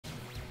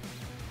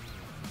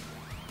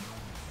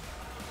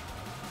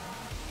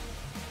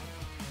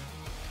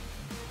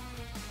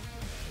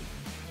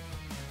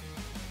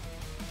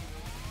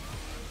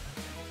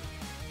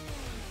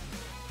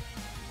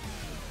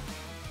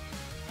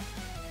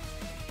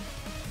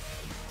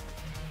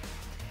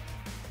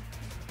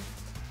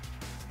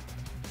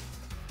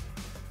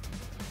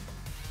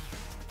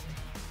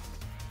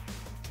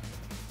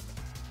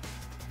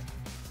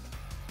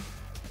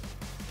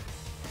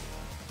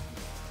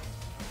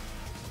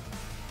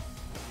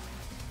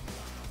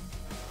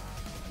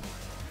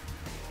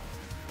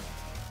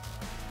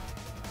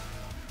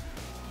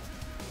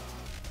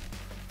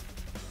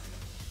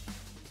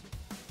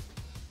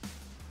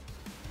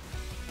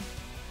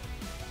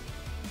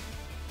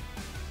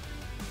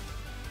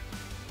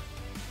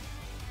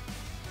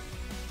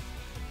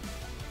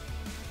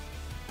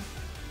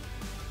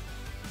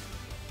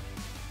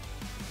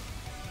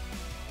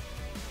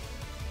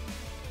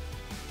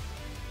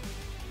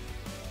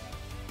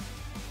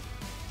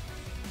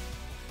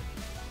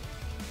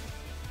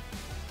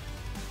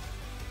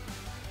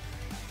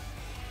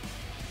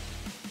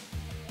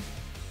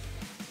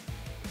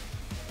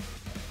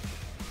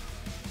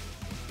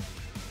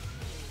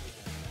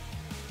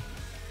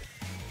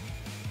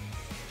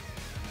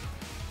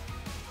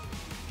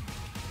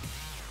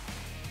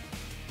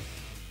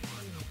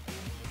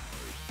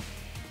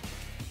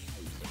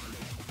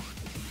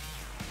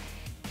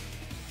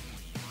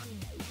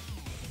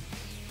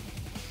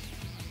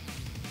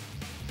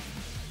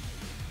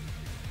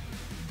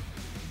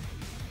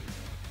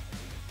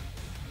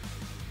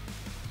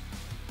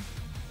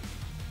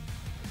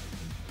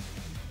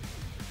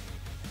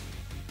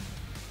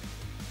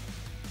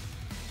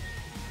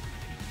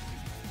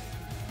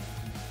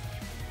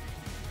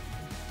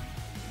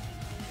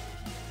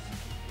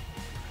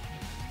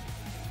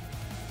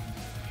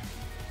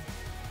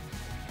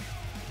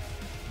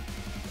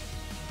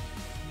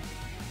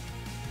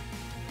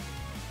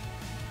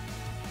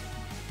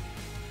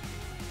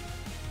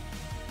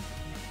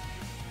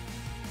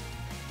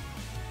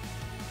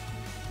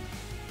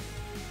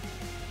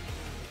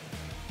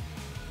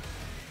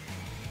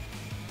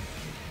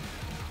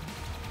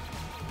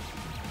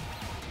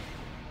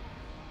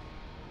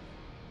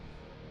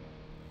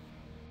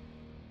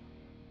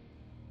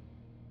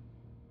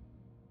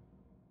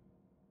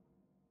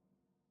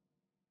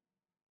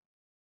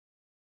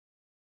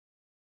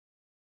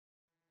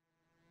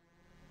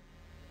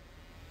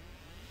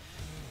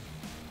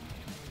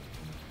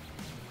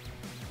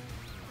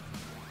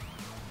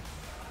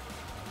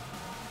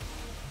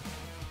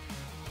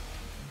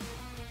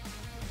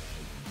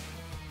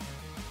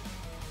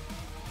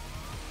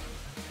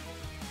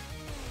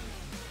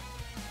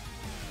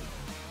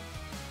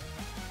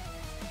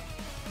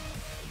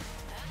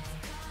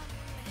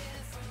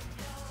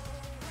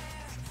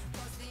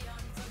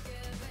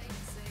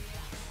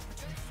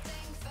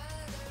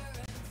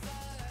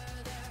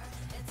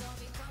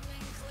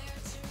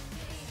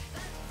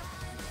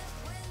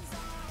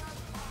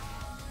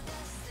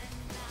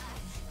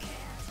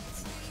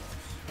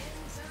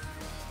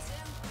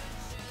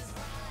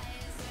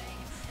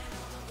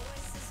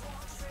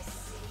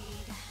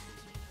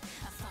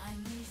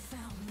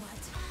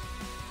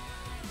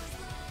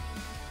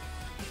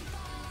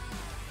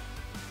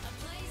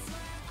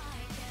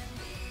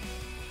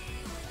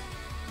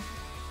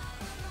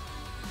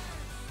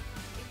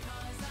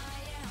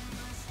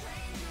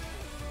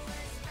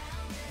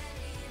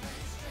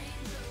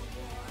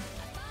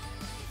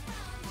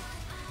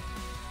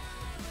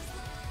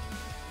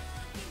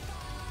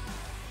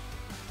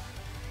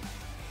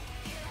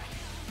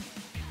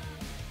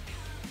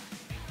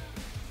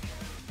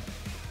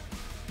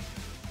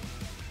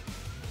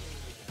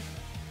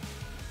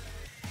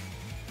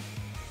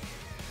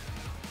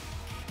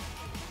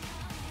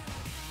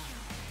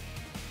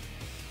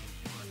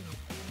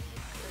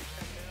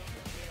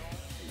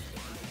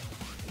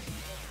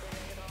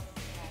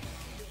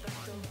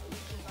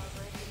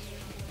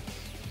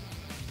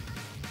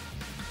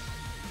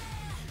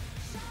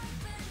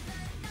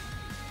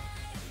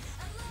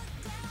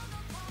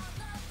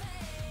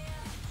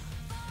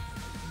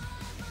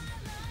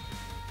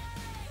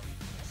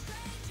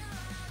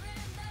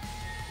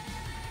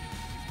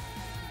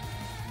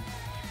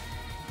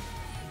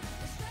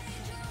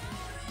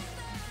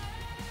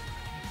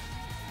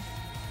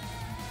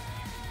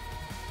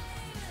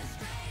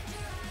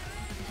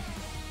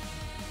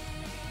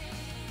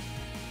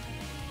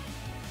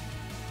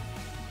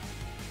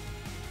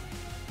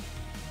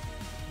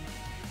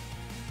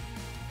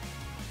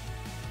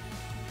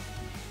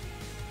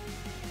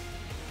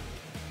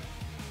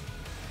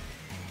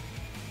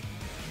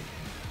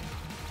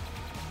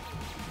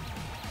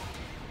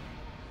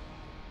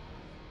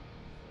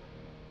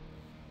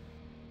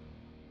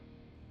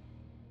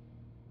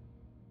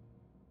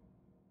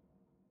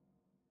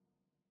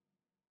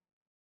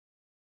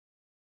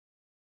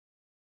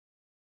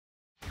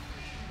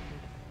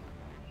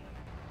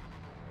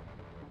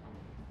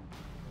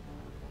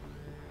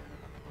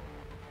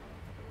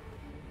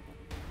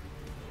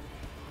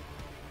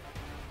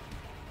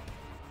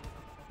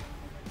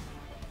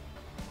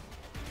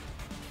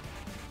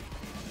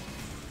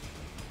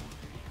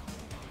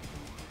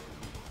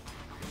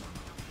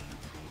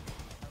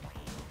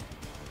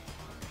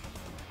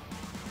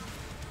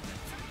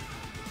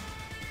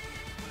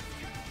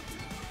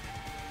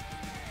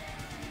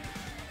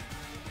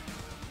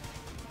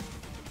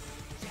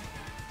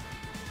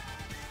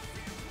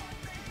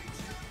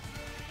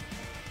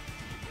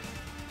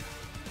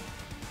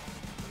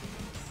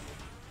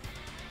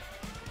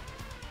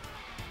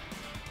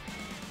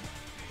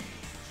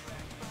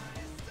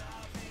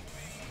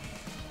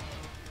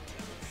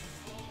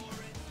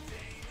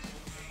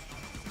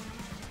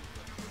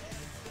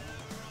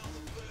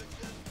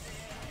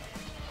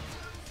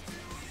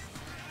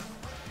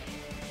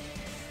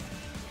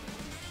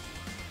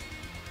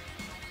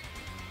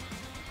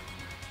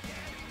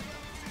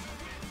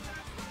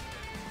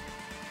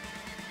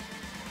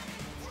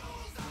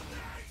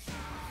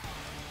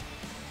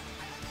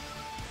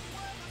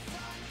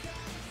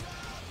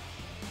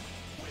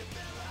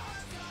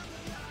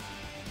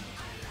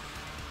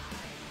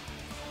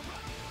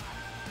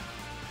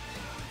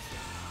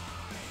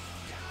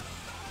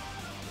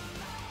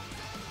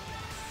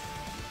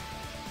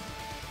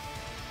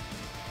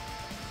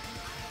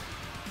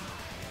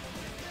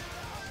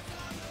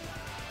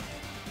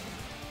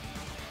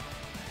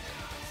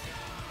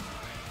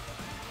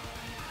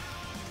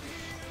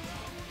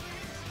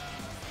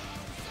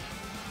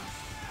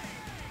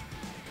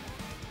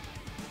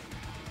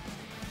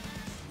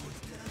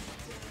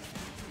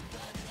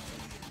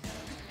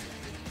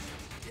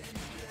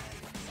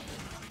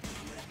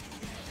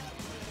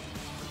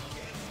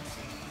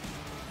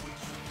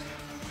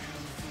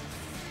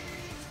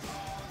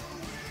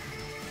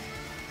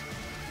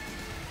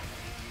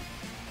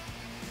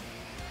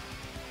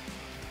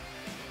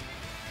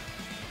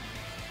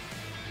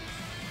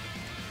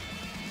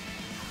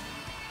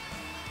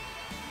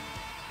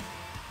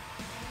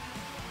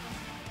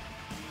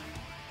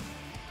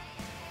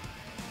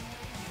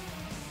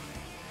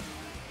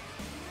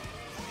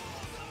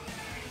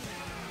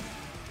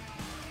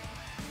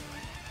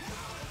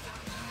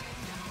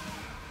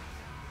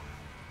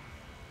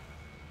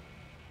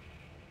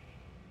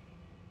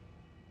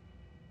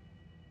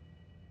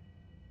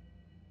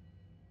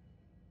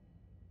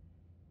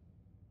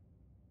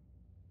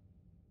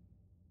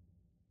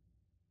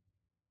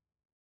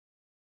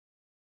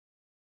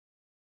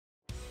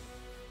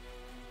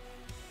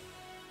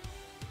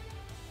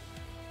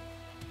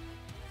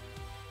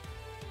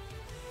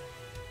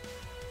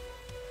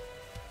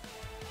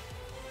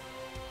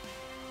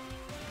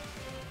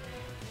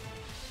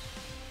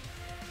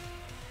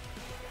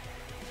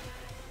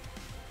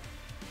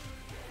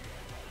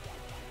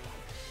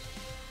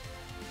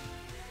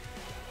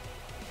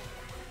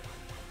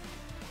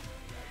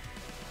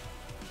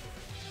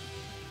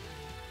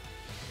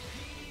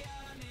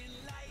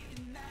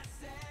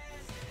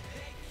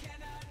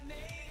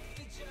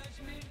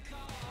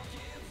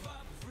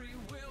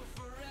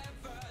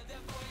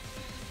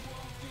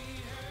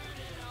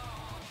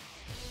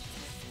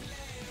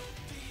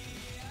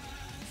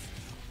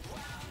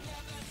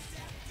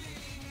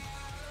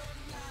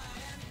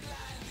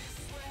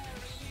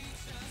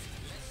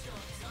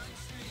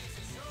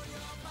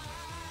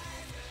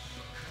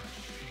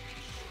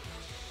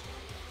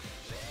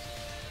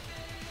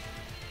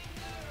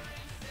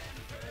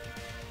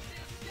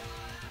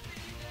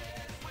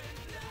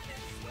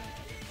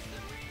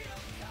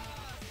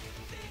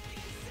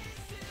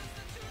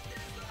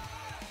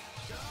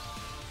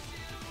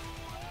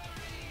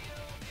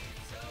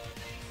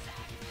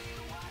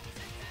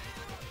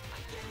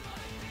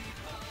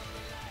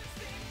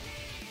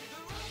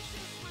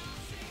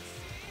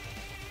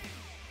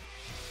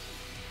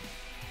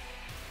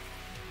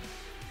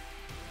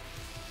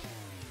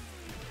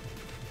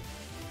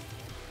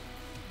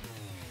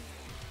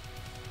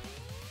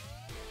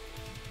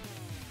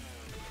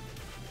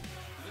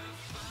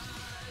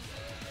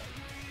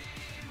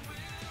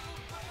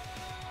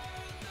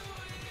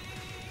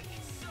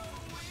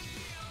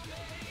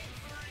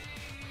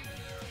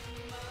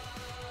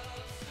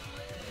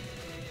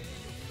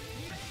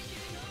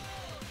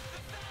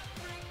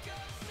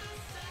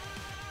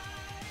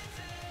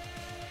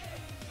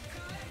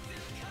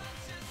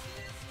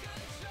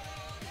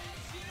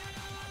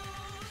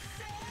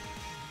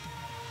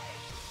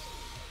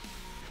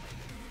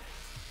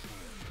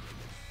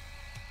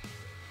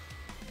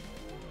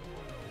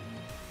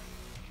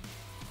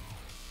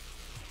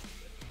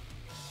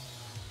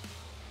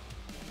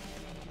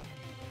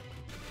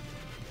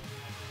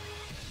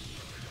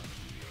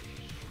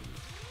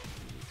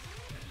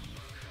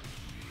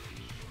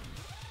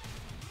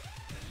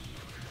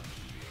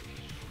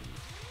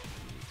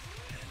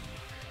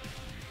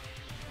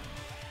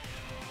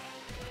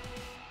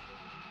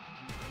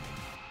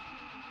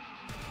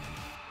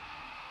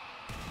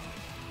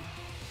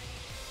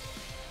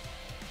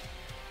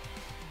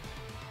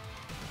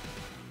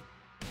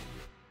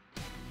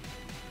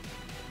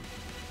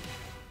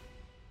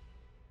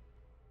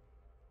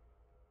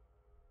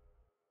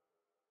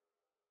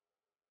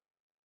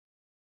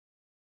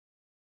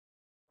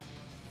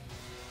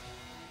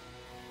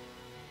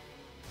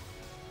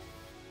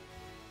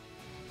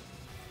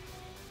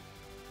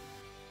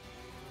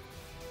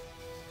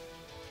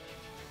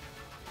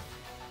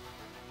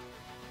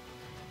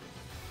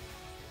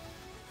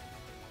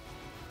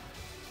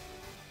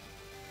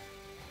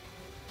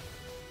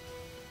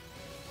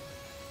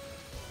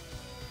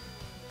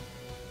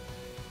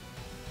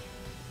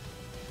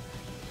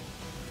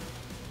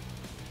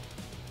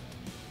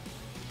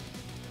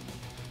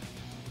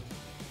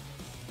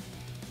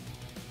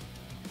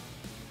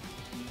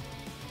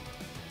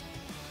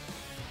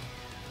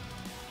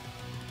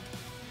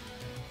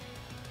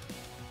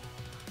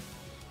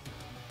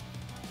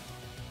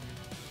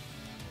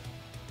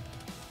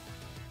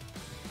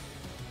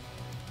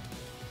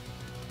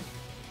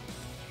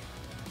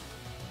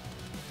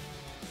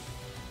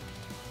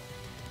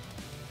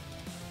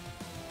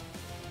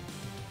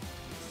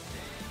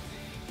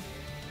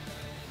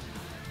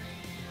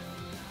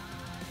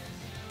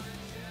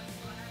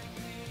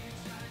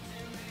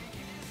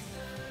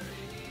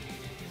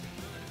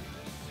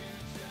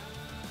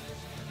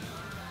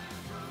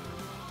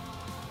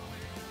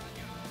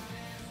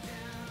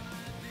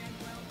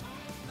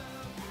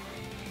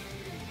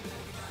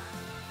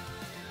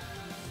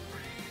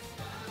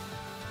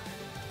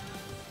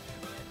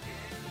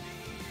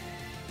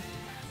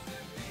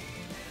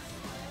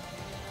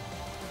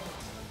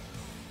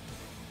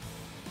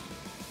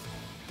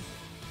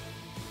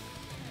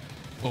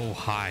Oh,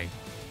 hi.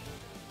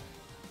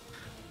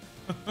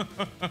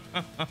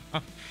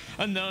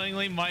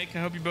 Unknowingly, Mike, I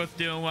hope you're both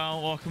doing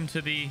well. Welcome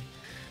to the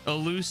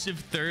elusive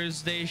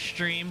Thursday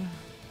stream,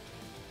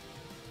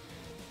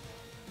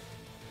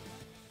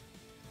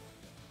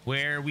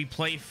 where we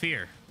play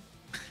Fear.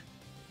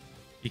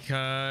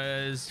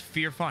 Because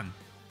Fear fun.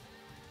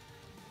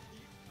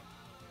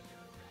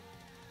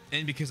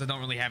 And because I don't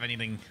really have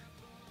anything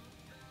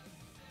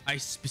I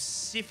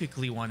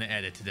specifically want to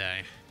edit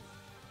today.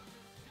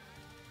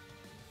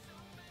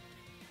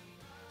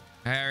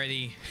 I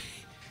already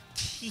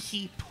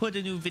put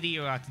a new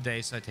video out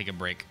today, so I take a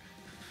break.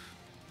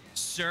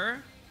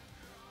 Sir,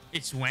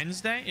 it's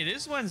Wednesday. It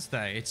is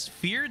Wednesday. It's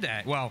Fear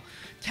Day. Well,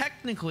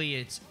 technically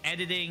it's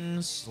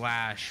editing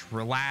slash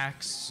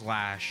relax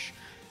slash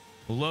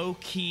low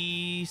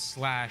key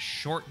slash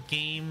short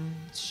game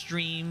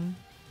stream.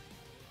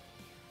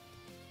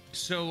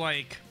 So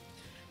like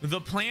the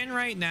plan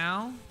right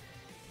now,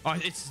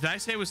 did I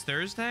say it was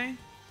Thursday?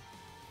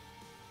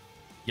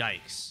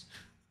 Yikes.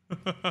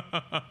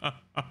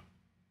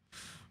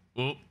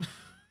 Oop.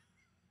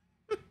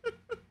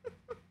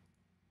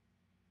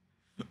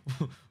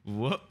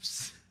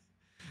 Whoops.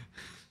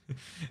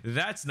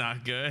 That's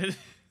not good.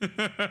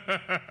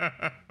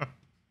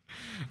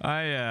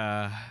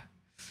 I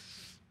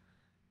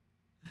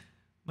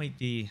might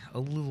be a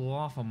little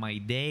off on my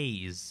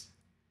days.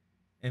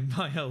 And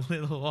by a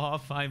little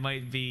off, I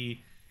might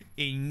be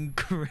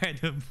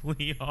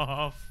incredibly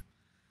off.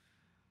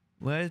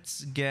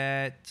 Let's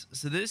get...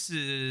 So this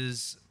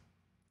is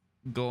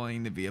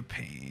going to be a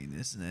pain,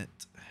 isn't it?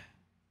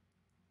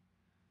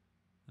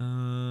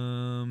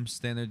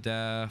 Standard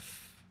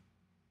def.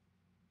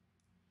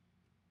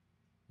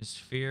 Is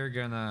Fear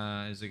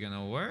gonna... Is it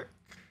gonna work?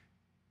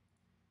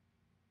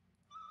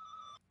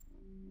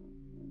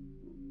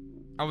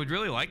 I would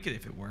really like it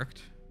if it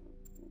worked.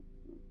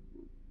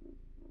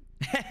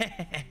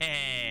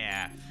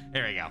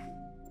 There we go.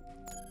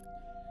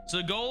 So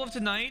the goal of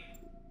tonight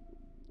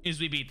is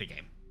we beat the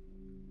game.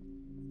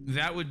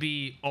 That would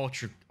be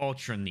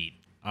ultra neat.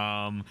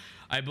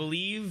 I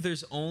believe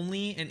there's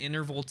only an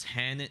interval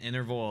 10 and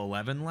interval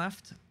 11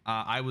 left.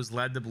 I was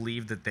led to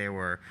believe that there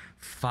were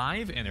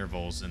 5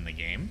 intervals in the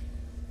game.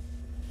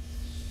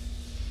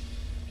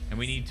 And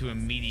we need to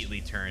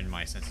immediately turn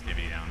my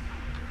sensitivity down.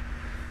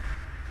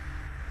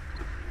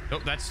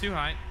 Oh, that's too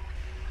high.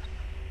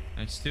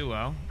 That's too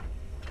low.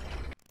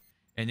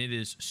 And it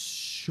is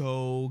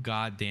so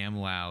goddamn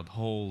loud.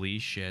 Holy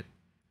shit.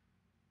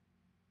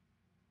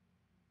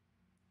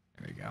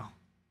 There we go.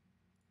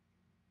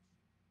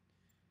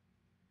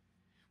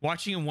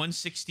 Watching in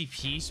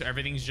 160p, so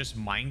everything's just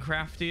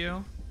Minecraft to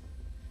you.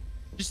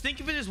 Just think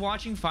of it as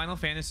watching Final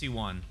Fantasy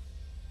 1.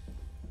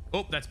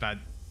 Oh, that's bad.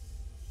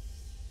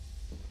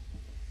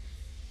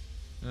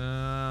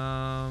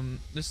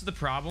 This is the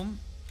problem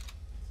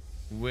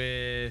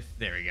with...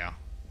 There we go.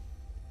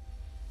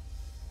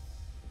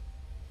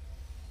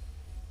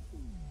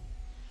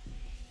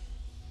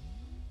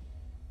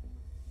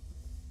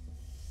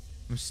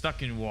 I'm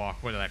stuck in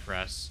walk. What did I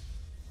press?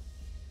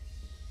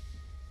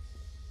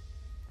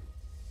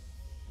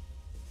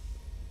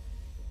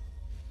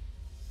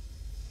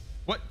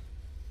 What?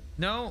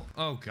 No?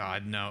 Oh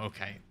god, no.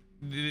 Okay.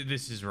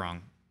 This is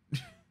wrong.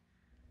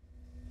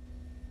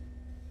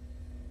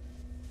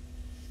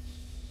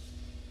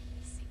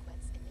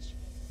 Sequence initiated.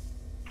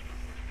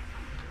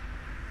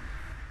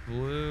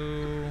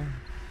 Blue.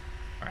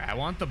 Alright, I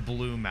want the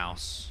blue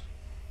mouse.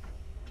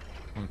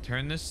 I'm gonna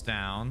turn this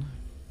down.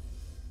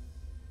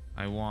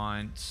 I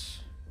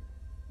want...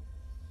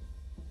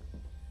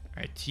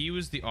 Alright, T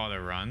was the auto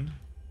run.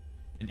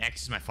 And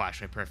X is my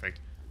flashlight.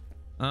 Perfect.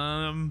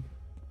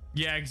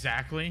 Yeah,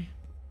 exactly.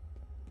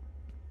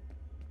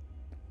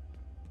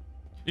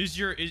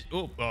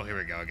 Oh, here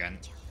we go again.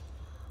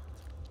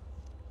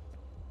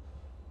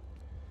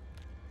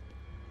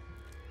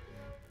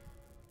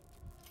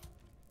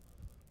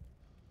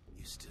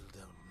 You still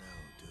don't know,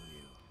 do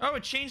you? Oh,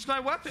 it changed my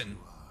weapon.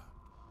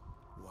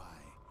 Why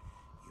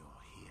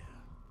you're here.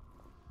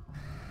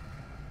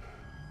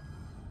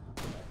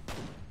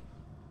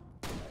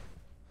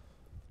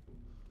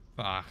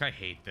 Fuck, I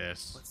hate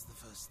this. What's the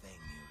first thing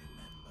you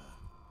remember?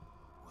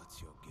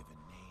 What's your given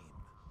name?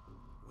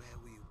 Where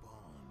were you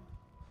born?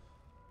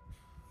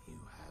 You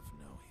have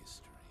no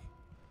history.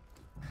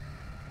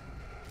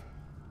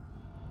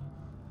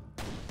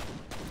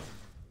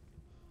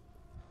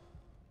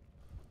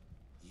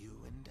 You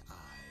and I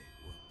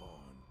were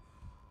born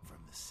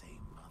from the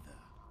same mother.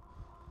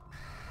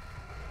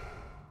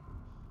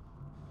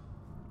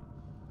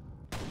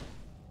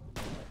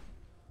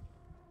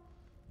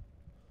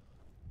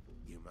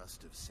 You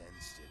must have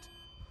sensed it.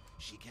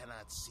 She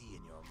cannot see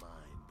in your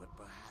mind, but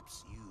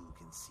perhaps you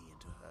can see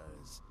into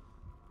hers.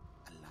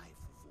 A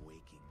life of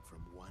waking from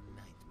one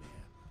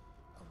nightmare,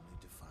 only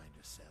to find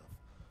herself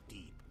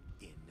deep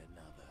in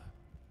another.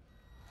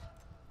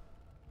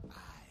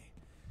 I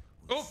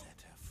will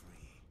set her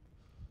free.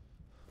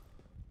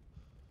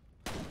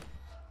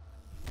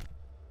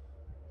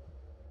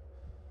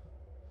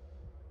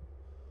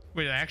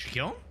 Wait, did I actually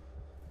kill him?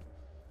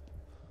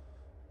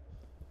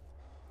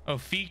 Oh,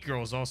 Feet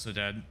Girl's also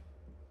dead.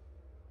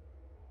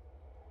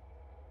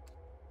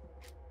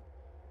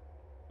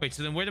 Wait,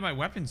 so then where do my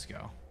weapons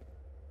go?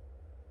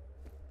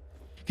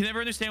 Can never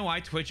understand why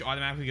Twitch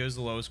automatically goes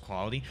the lowest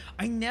quality.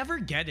 I never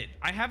get it.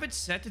 I have it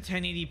set to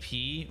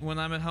 1080p when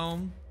I'm at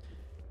home,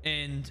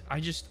 and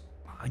I just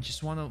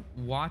want to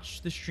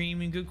watch the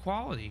stream in good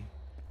quality.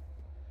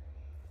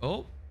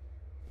 Oh,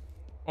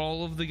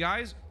 all of the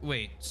guys.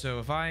 Wait, so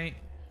if I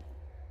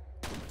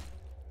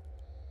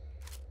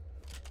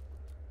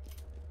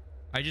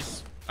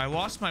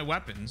lost my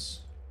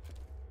weapons.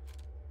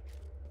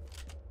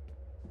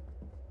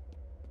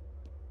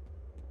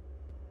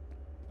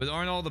 But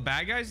aren't all the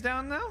bad guys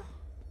down now?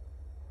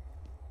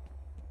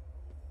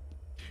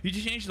 You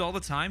just change it all the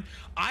time?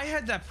 I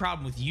had that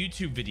problem with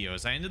YouTube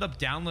videos. I ended up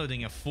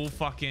downloading a full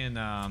fucking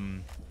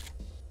I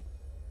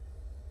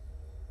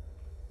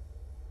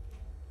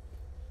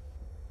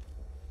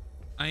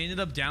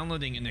ended up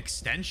downloading an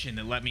extension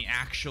that let me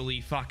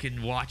actually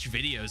fucking watch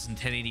videos in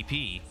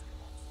 1080p.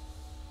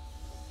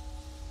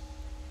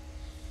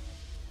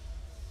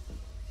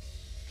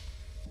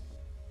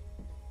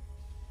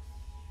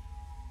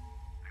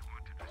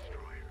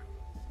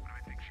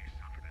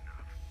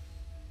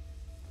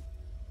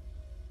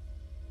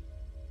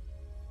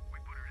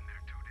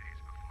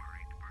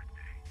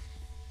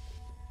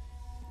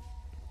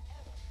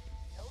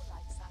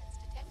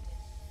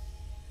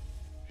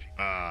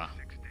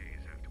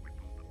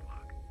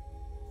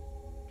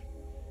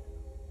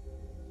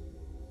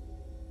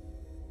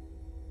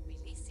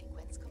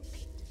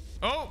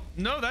 Oh,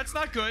 no, that's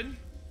not good.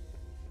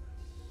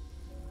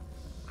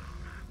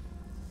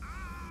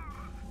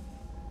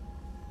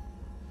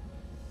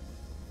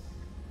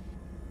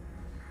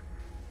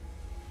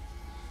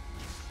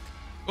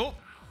 Oh.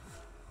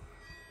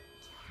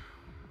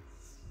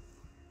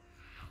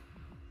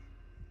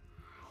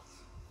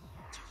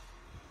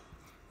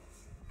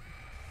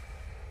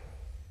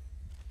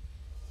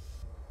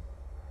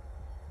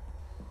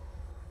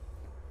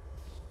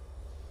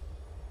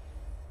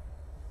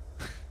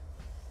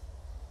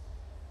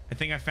 I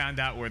think I found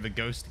out where the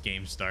ghost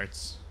game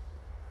starts.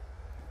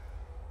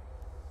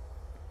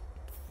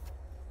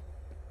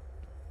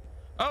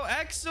 Oh,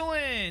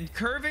 excellent!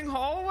 Curving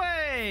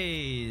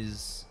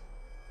hallways!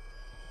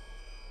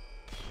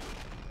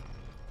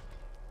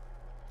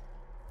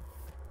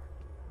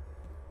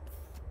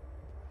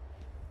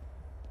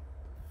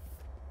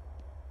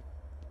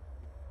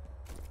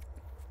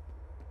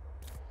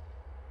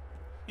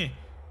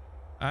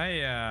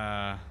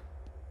 I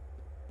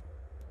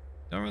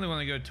don't really want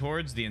to go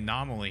towards the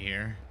anomaly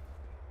here.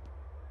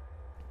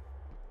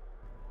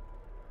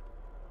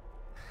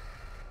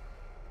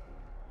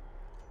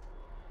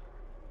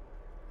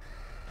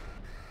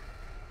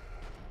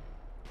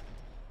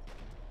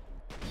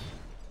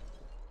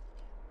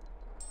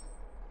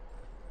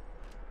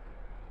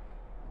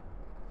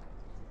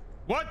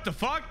 What the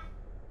fuck?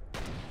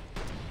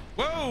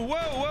 Whoa, whoa,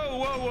 whoa,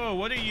 whoa, whoa.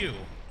 What are you?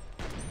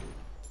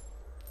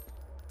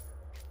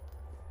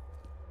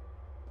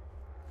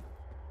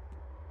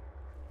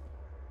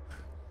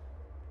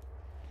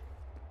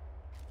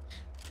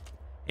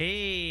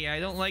 Hey,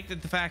 I don't like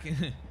that the fact...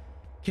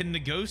 Can the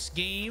ghost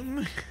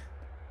game...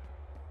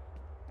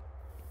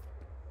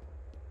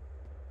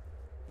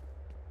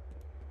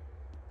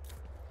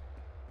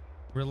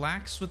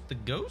 relax with the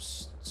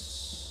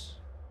ghosts?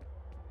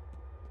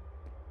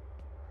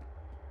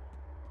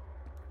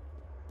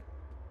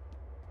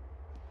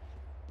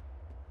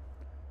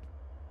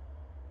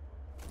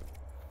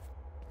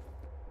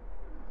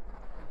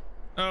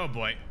 Oh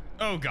boy.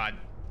 Oh god.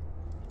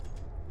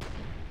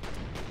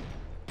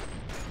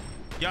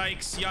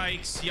 Yikes,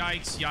 yikes,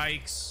 yikes,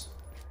 yikes.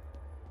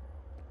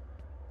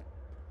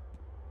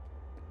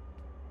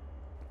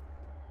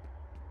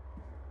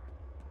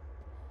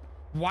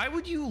 Why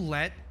would you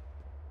let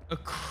a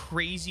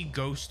crazy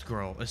ghost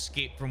girl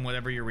escape from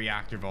whatever your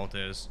reactor vault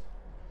is?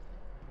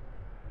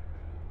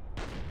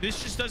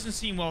 This just doesn't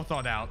seem well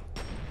thought out.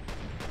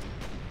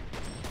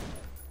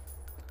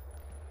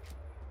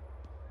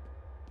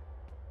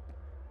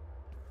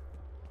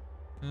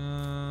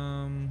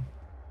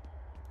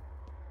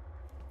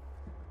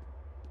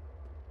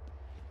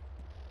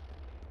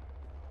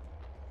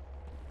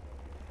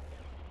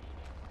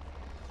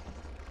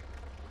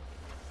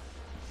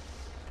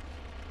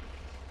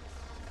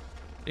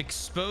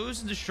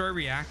 Expose and destroy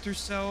reactor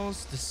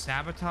cells to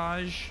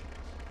sabotage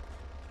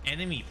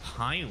enemy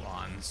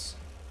pylons.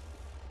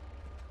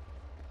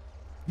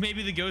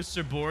 Maybe the ghosts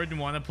are bored and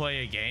want to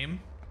play a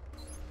game.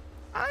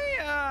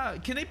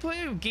 Can they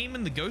play a game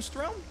in the ghost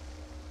realm?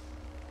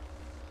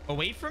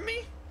 Away from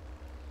me?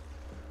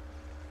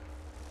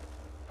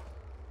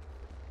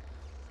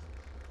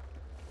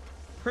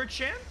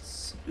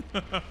 Perchance?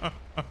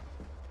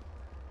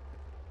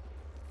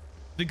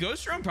 The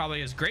ghost realm probably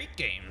has great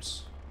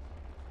games.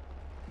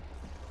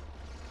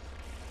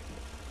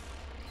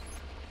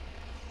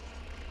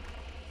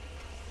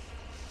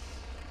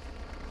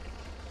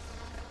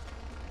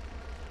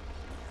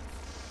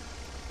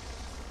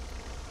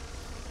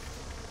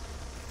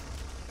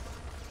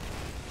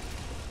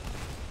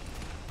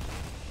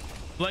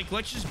 Like,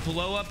 let's just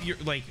blow up your,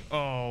 like,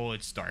 oh,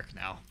 it's dark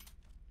now.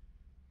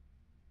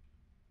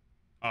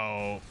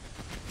 Oh.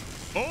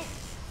 Oh!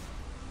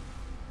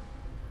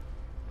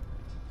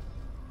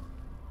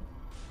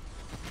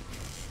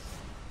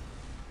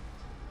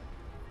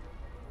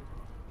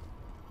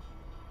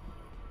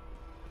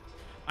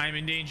 I am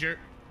in danger.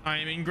 I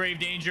am in grave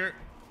danger.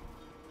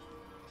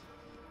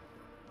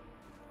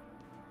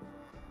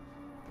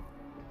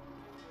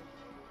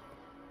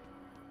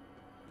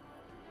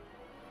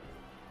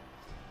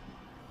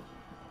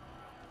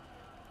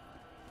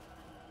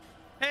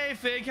 Hey,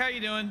 Fig, how you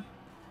doing?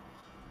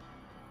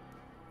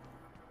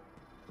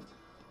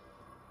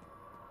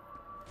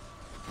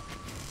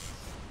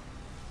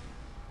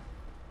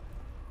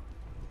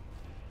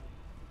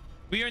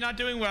 We are not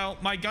doing well.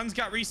 My guns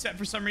got reset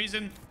for some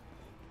reason.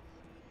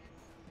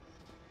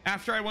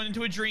 After I went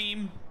into a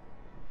dream.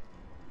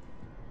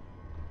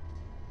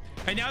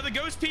 And now the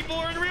ghost people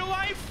are in real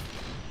life.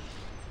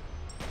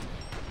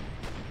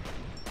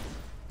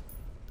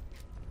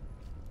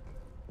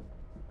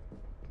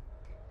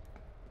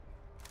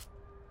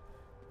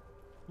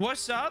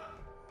 What's up?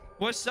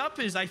 What's up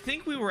is I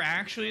think we were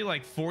actually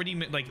like 40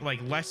 minutes, like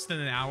less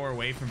than an hour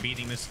away from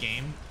beating this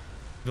game.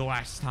 The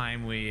last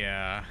time we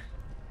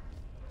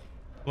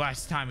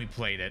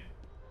played it.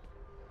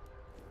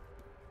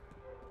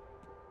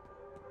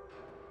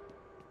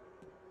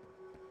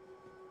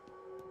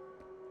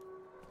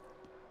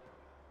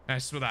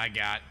 That's what I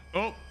got.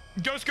 Oh,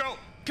 ghost go!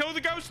 Kill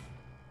the ghost!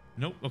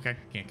 Nope, okay,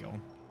 can't kill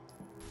him.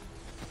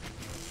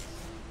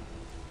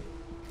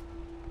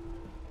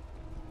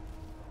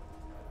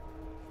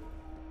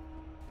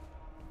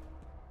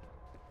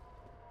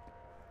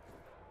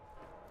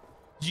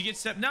 Did you get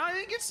set? No, I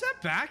didn't get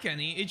set back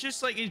any. It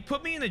just like, it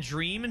put me in a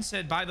dream and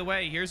said, by the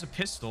way, here's a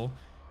pistol.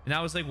 And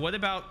I was like, what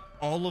about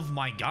all of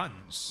my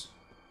guns?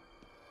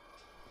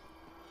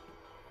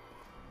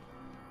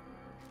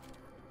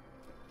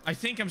 I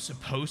think I'm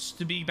supposed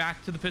to be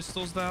back to the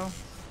pistols though.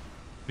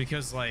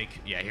 Because like,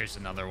 yeah, here's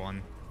another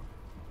one.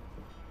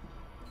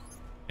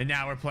 And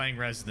now we're playing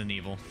Resident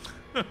Evil.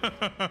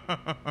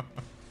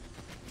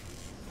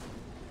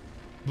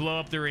 Blow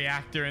up the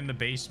reactor in the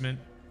basement.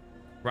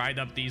 Ride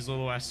up these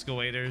little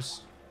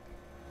escalators.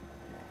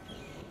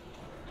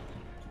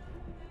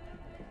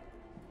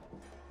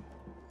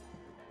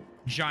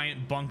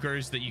 Giant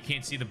bunkers that you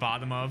can't see the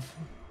bottom of.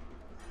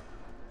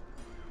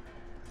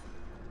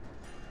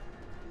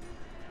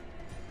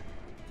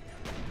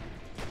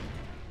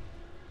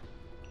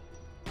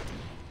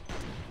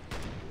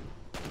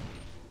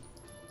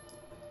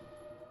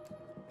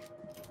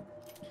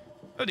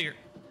 Oh dear.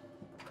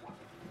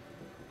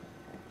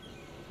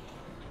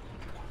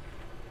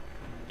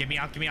 Get me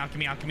out, get me out, get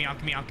me out, get me out,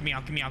 get me out, get me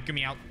out, get me out, get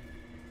me out.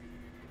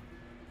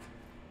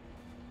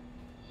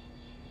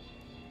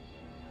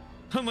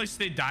 Unless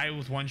they die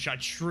with one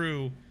shot.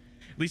 True.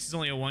 At least it's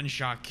only a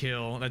one-shot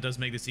kill. That does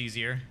make this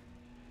easier.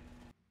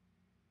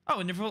 Oh,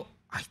 and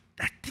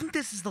I think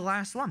this is the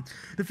last one.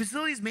 The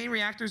facility's main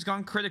reactor has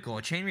gone critical.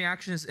 A chain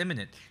reaction is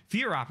imminent.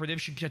 F.E.A.R.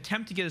 operatives should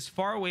attempt to get as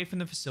far away from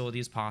the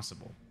facility as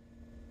possible.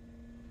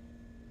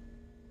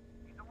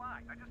 He's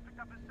alive. I just picked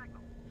up his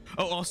signal.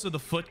 Oh, also the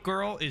foot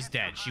girl is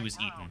dead. She was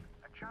eaten.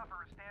 A chopper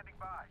is standing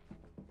by.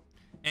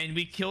 And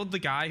we killed the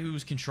guy who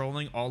was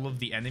controlling all of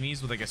the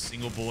enemies with like a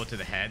single bullet to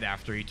the head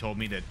after he told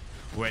me that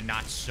we're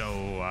not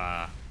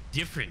so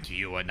different,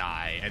 you and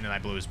I. And then I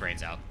blew his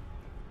brains out.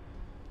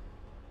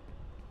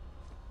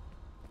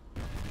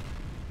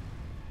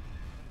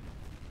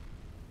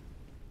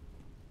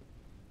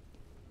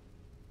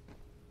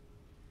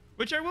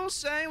 Which I will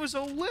say was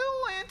a little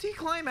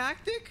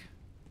anticlimactic.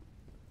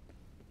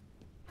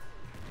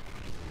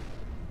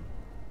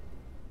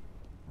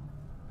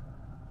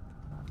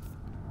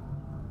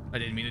 I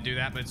didn't mean to do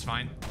that, but it's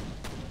fine.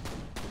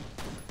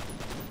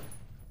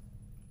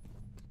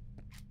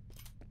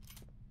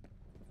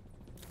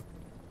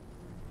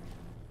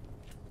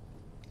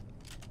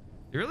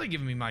 They're really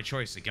giving me my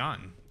choice of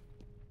gun.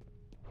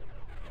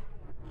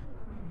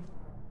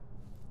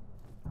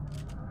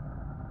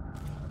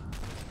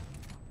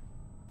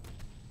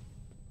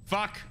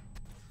 Fuck.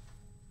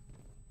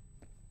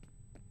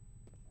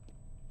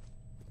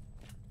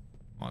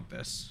 Want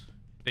this.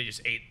 They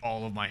just ate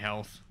all of my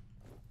health.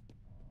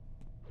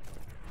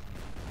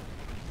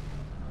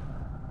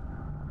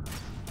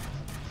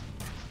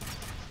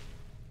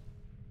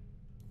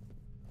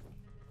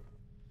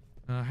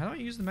 How do I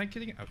use the med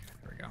kit again? Okay,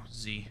 there we go.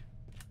 Z.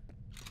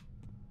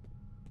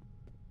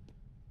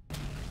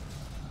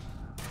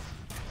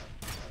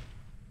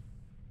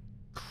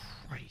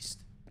 Christ.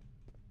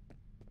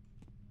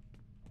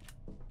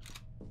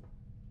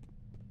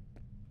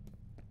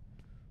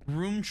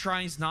 Room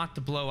tries not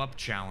to blow up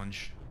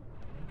challenge.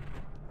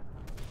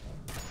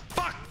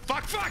 Fuck!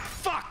 Fuck! Fuck!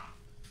 Fuck!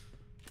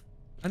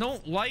 I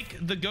don't like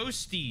the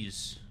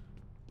ghosties.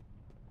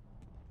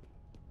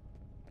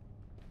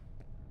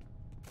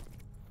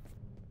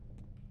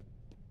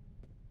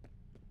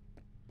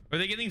 Are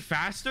they getting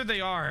faster?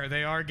 They are.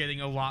 They are getting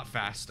a lot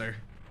faster.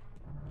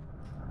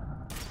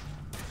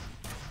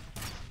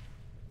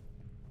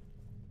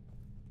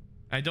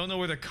 I don't know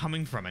where they're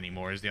coming from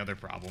anymore is the other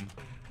problem.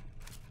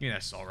 Give me that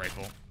assault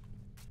rifle.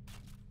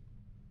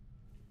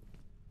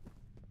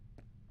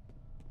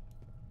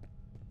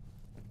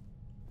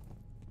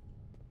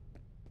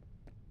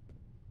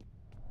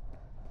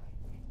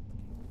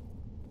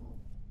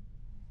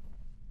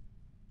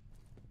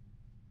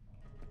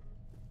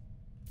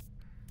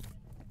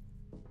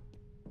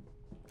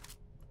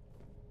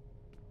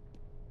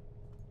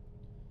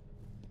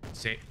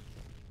 Say,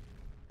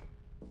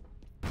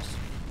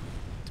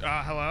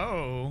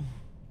 hello.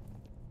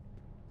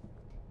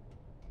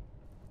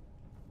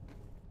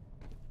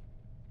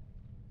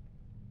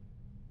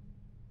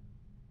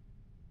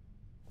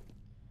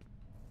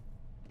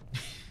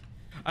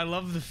 I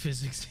love the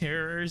physics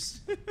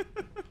errors.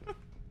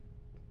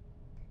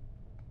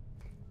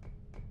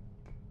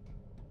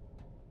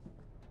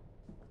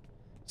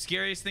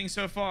 Scariest thing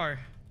so far.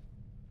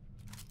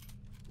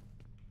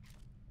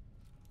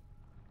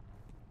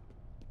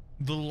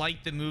 The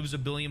light that moves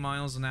 1 billion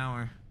miles an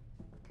hour.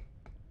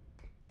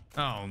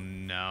 Oh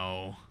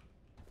no.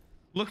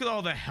 Look at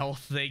all the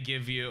health they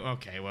give you.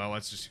 Okay, well,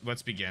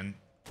 let's begin.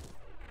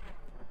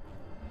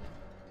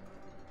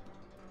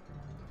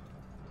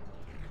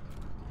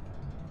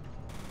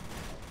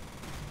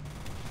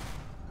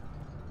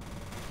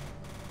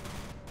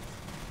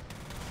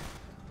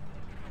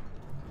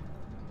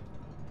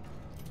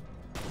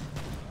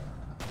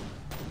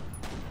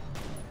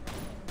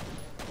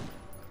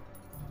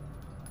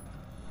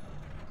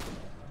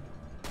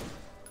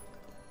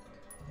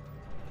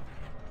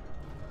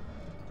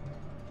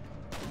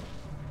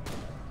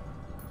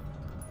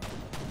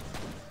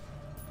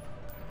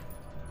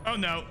 Oh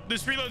no,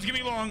 this reload's gonna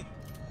be long.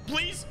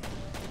 Please.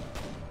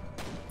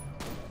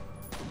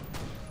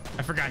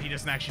 I forgot he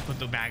doesn't actually put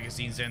the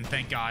magazines in.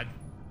 Thank God.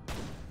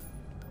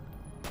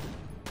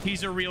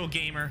 He's a real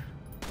gamer.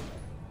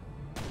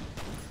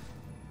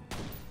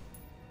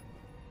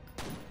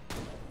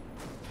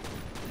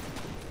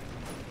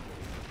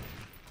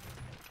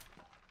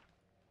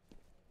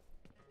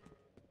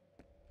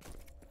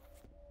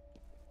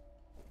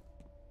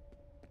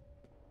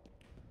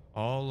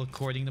 All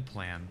according to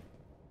plan.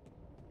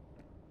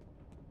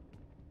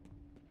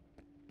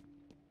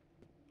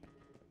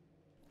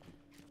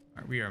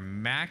 All right, we are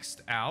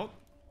maxed out.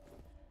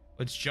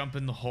 Let's jump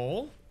in the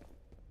hole.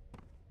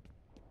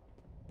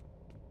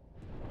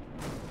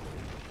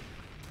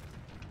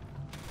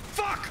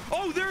 Fuck!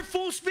 Oh, they're at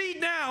full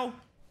speed now.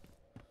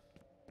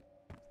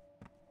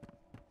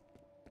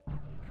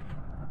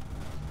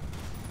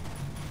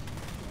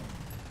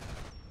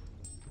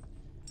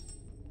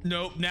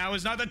 Nope, now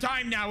is not the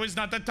time. Now is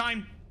not the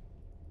time.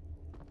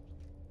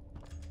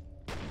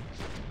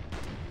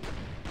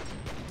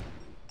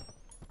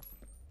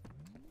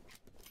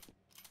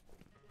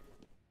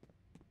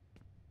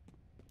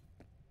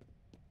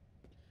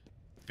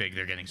 Big,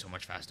 they're getting so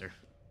much faster.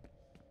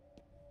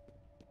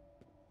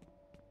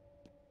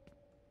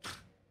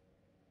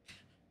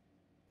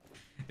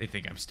 They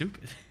think I'm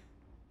stupid.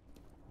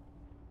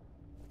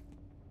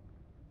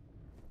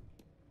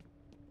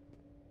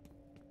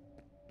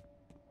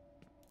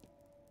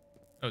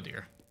 Oh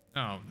dear.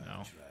 Oh no.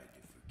 I've tried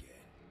to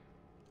forget.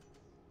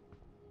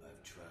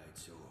 I've tried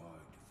so hard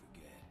to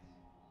forget.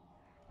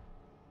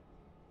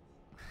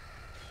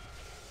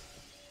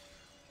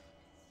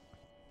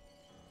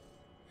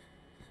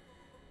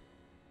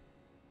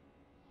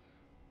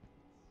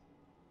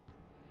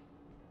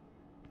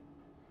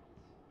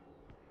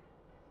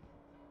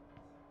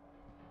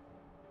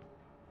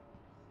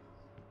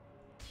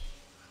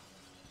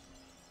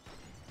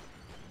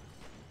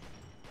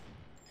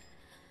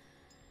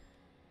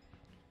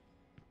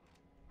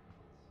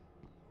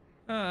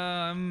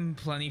 I'm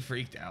plenty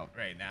freaked out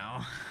right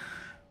now.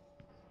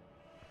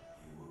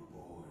 You were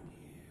born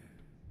here,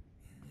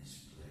 in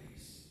this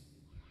place.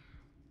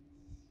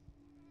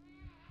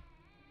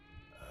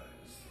 I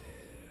was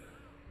there.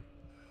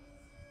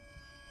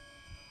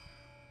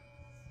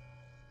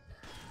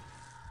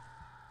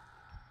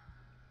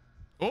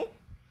 Oh.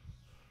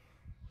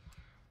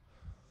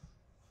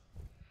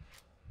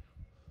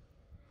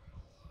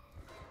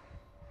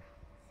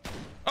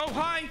 Oh,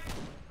 hi.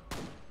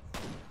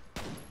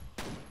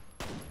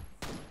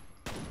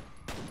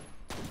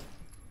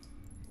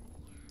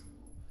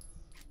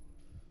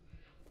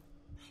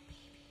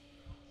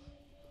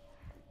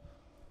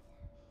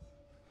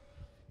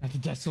 At the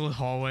desolate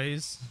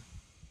hallways.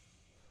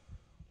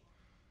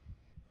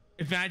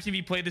 Imagine if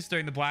you played this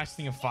during the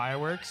blasting of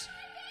fireworks.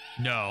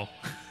 No.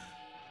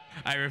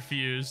 I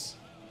refuse.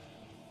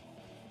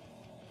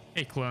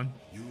 Hey, clone.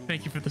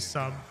 Thank you for the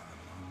sub.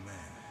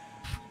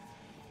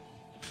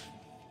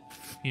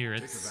 Fear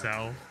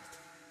itself.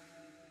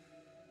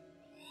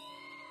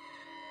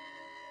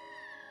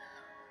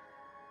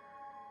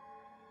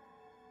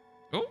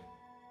 Oh.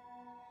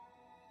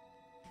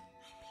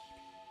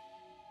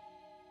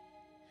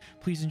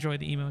 Please enjoy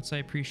the emotes. I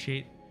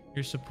appreciate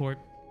your support.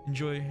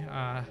 Enjoy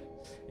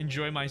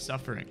my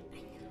suffering.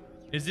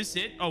 Is this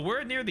it? Oh,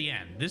 we're near the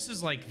end. This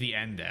is like the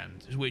end,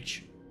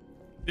 which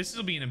this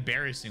will be an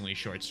embarrassingly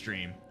short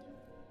stream.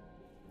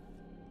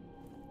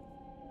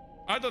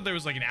 I thought there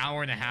was like an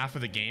hour and a half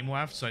of the game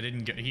left, so I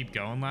didn't keep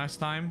going last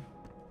time.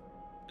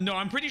 No,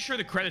 I'm pretty sure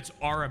the credits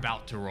are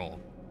about to roll.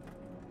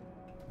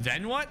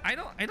 Then what? I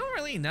don't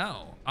really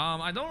know.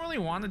 I don't really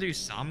want to do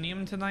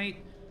Somnium tonight,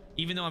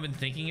 even though I've been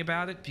thinking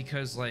about it,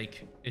 because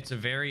like it's a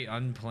very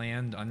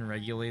unplanned,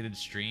 unregulated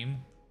stream.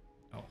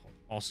 Oh,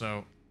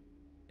 also,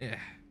 yeah.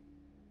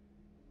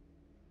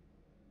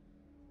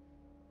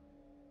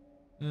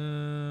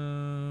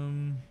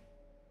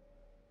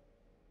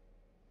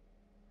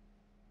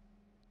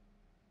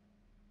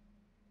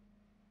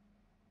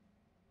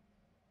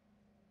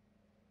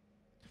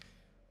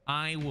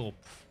 I will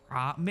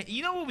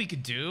you know what we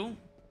could do?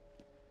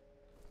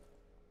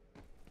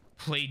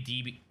 Play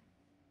DB.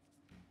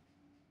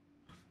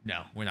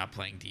 No, we're not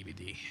playing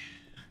DBD.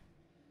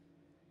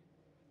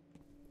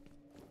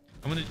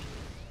 I'm gonna...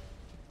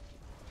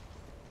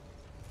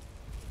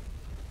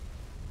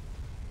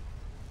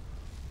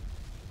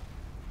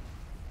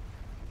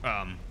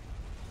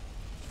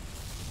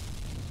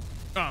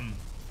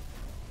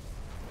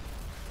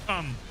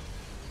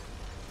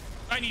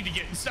 I need to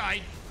get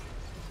inside.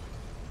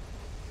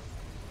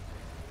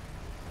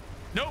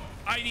 Nope.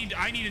 I need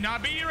to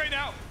not be here right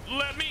now.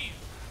 Let me.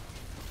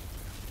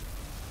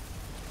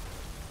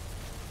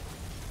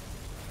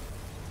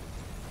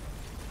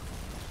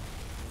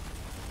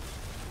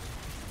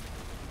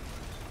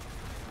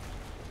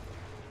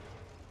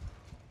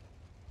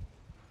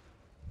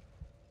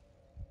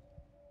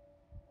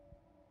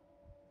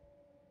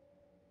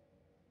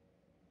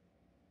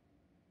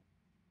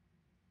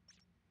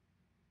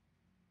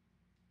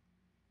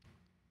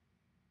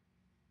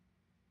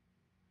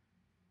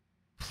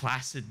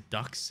 Placid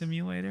Duck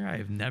Simulator? I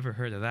have never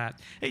heard of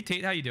that. Hey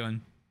Tate, how you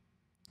doing?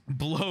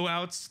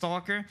 Blowout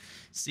Stalker.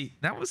 See,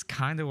 that was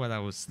kind of what I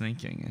was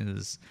thinking,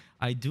 is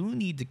I do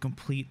need to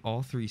complete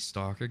all 3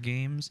 Stalker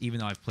games, even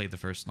though I've played the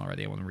first one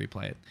already. I want to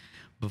replay it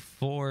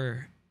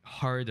before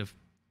Heart of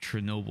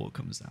Chernobyl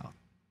comes out.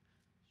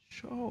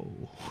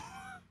 So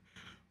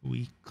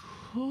we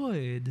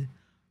could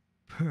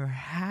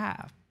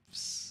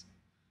perhaps...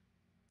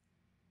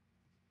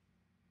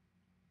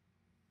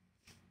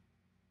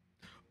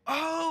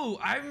 Oh,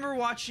 I remember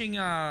watching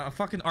a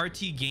fucking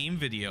RT game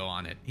video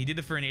on it. He did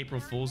it for an April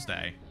Fool's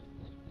Day.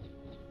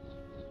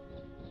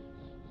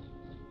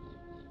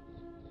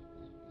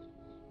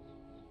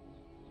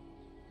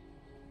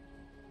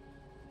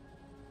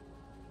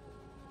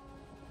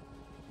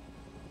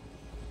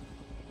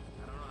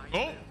 I don't know how you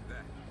did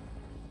that.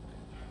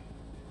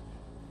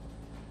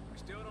 We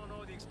still don't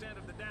know the extent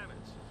of the damage.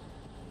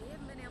 We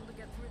haven't been able to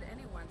get through to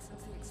anyone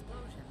since the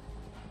explosion.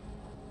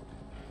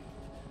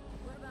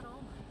 What about Alma?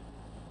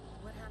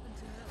 What happened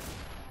to her?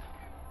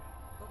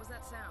 What was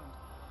that sound?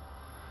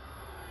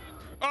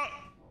 Oh!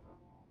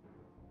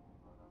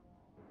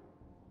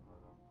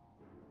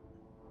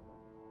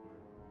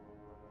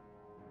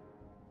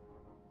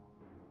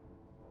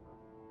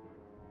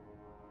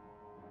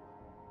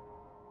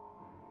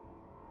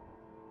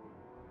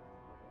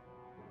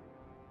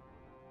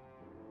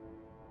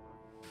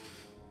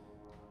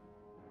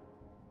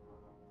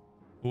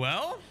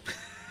 Well?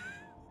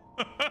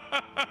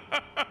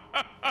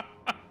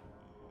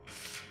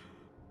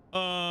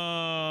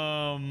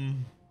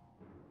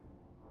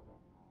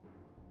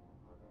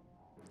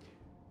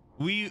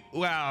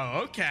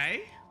 Wow,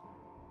 okay.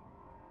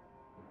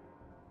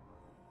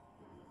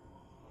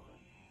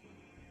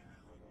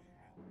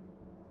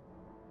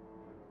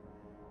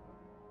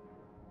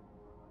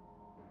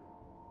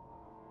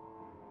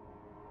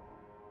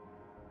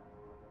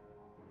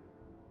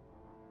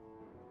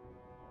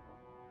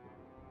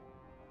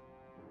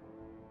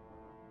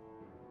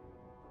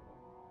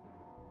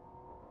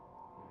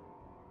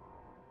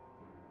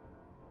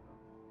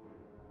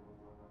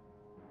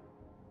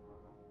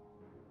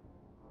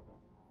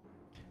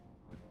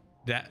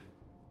 That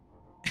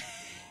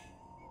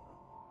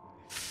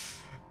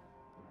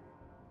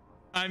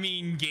I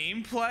mean,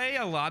 gameplay,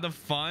 a lot of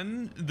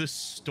fun. The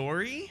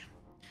story,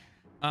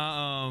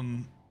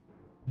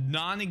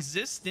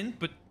 non-existent,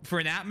 but for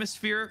an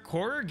atmospheric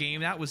horror game,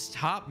 that was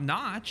top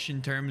notch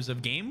in terms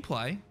of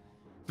gameplay,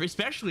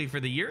 especially for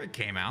the year it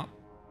came out.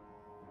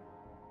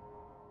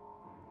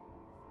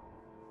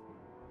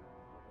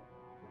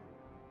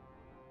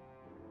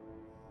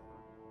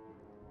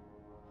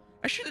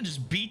 I should have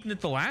just beaten it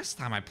the last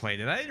time I played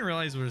it. I didn't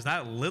realize there was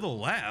that little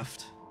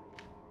left.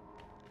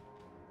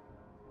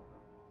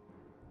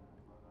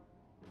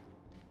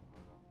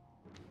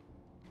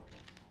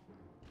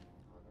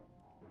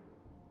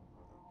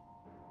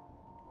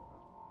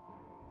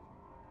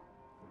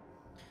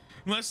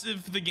 Unless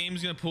if the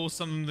game's gonna pull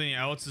something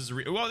else as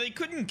well, they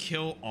couldn't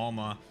kill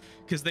Alma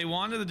because they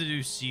wanted to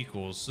do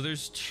sequels. So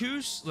there's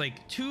two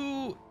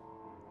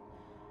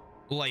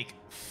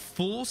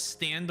full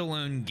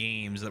standalone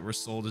games that were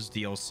sold as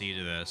DLC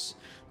to this,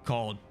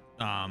 called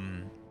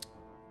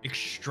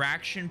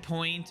Extraction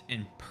Point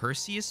and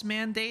Perseus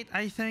Mandate,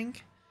 I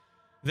think,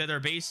 that are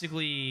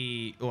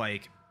basically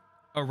like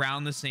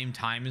around the same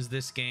time as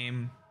this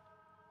game.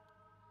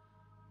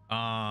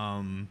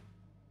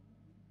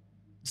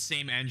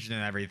 Same engine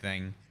and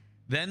everything,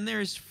 Then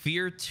there's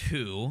F.E.A.R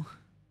 2.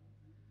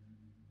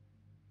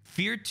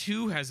 F.E.A.R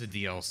 2 has a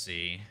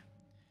DLC.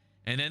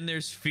 And then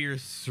there's F.E.A.R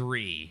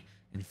 3.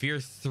 And F.E.A.R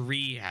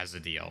 3 has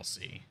a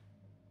DLC.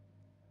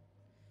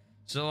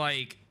 So,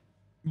 like,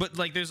 but,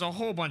 like, there's a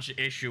whole bunch of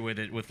issue with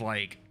it, with,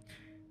 like,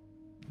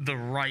 the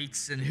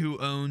rights and who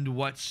owned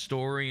what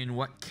story and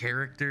what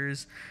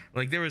characters.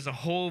 Like, there was a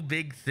whole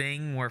big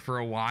thing where for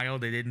a while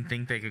they didn't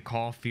think they could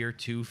call F.E.A.R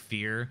 2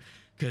 F.E.A.R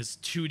because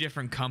two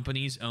different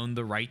companies owned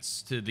the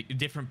rights to the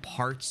different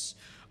parts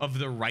of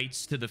the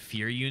rights to the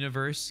F.E.A.R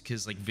universe,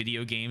 because, like,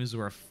 video games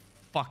were a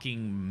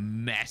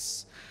fucking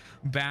mess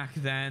back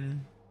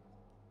then.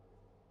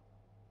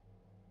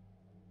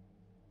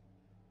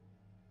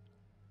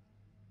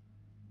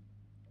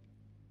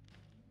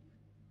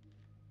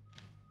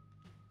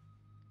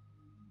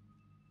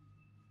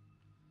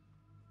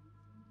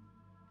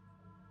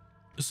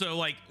 So,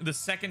 like, the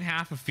second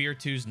half of F.E.A.R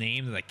 2's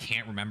name that I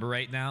can't remember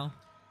right now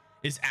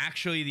is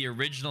actually the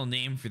original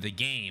name for the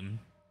game,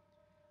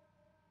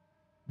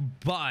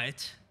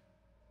 but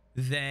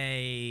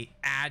they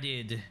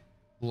added,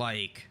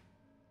 like,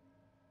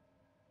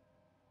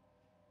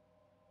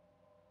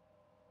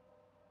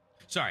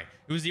 sorry,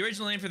 it was the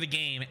original name for the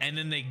game, and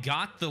then they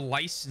got the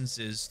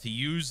licenses to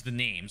use the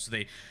name. So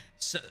they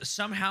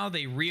somehow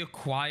they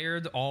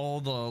reacquired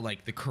all the,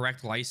 like, the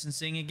correct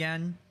licensing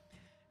again,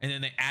 and then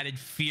they added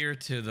F.E.A.R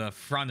to the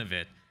front of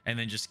it, and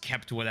then just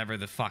kept whatever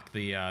the fuck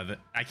the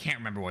I can't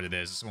remember what it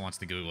is. If someone wants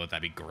to Google it,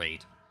 that'd be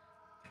great.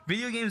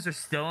 Video games are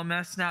still a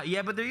mess now.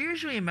 Yeah, but they're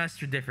usually a mess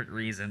for different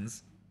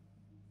reasons.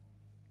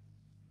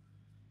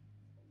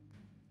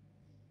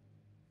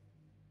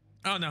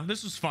 Oh no,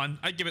 this was fun.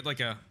 I'd give it like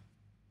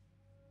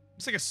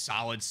it's like a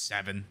solid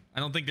 7. I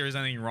don't think there's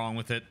anything wrong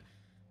with it,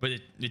 but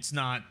it's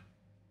not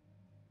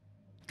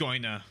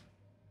going to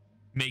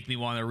make me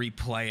want to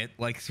replay it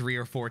like 3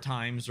 or 4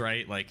 times,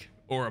 right? Like,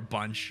 or a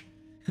bunch.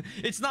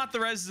 It's not the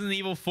Resident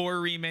Evil 4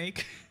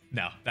 remake.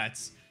 No,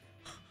 that's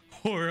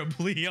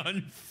horribly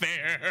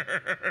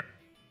unfair.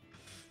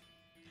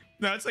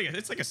 No, it's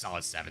like a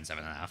solid 7,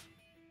 7.5.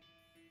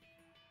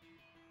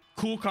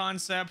 Cool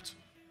concept.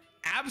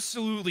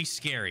 Absolutely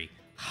scary.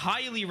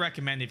 Highly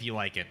recommend if you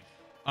like it.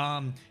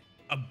 A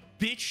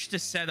bitch to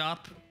set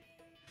up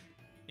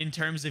in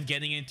terms of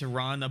getting it to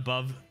run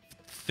above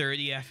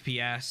 30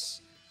 FPS.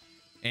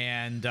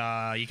 And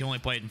you can only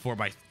play it in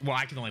 4x. Well,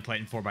 I can only play it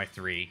in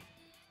 4x3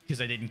 because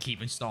I didn't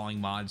keep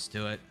installing mods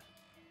to it.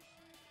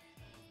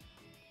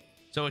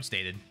 So it's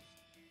dated.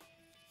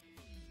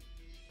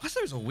 Plus,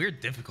 there's a weird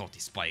difficulty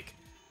spike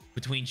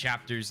between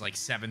chapters like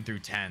 7 through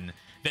 10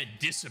 that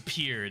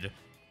disappeared.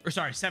 Or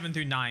sorry, 7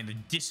 through 9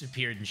 that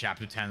disappeared in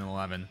chapter 10 and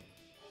 11.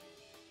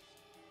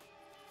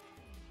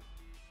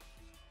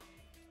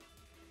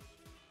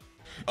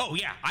 Oh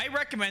yeah, I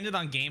recommend it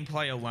on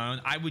gameplay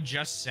alone. I would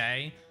just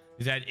say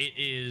that it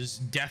is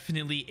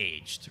definitely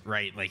aged,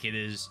 right? Like, it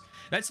is.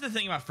 That's the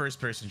thing about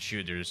first-person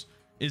shooters,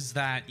 is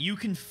that you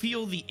can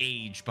feel the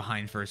age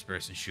behind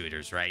first-person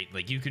shooters, right?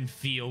 Like, you can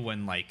feel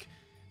when, like,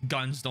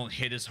 guns don't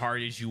hit as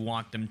hard as you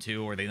want them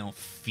to, or they don't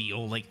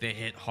feel like they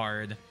hit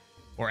hard,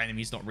 or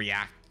enemies don't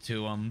react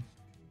to them,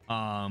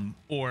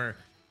 or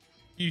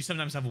you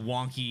sometimes have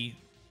wonky,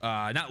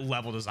 not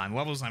level design.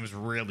 Level design was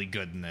really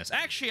good in this.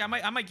 Actually, I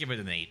might give it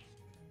an 8.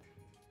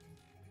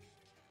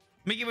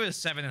 I might give it a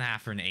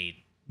 7.5 or an 8.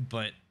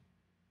 But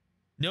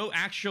no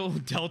actual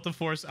Delta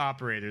Force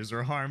operators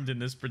were harmed in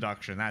this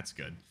production. That's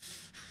good.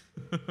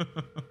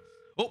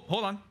 Oh,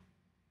 hold on.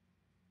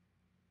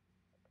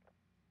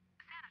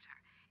 Senator,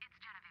 it's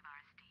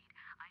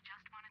F.E.A.R. I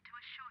just wanted to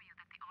assure you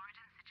that the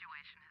origin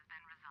situation has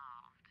been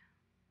resolved.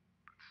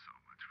 But so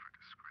much for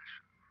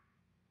discretion.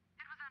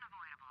 It was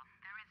unavoidable.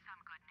 There is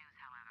some good news,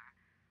 however.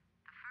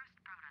 The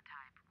first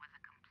prototype was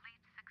a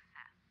complete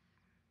success.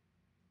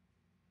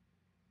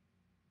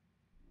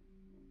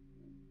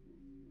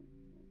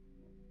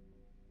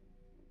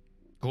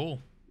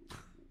 Cool.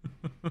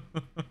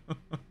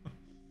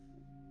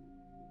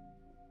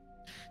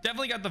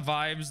 Definitely got the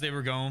vibes they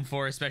were going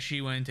for, especially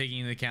when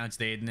taking into account its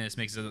datedness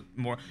makes it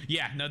more.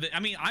 Yeah, no,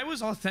 I mean, I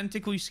was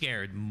authentically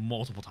scared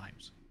multiple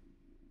times.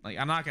 Like,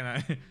 I'm not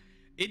gonna.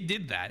 It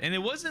did that, and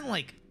it wasn't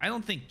like, I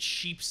don't think,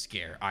 cheap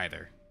scare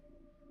either,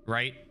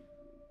 right?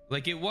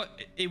 Like,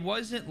 it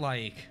wasn't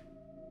like,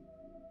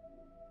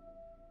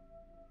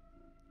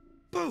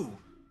 boo,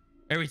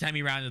 every time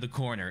you rounded the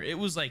corner. It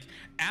was like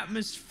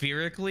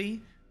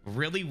atmospherically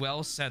really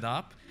well set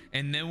up,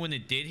 and then when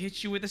it did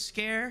hit you with a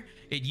scare,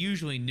 it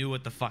usually knew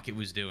what the fuck it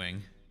was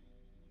doing.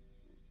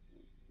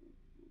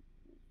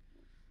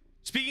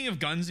 Speaking of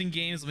guns in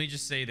games, let me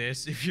just say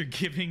this. If you're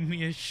giving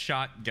me a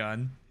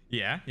shotgun,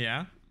 yeah,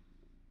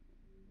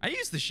 I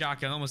used the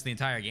shotgun almost the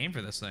entire game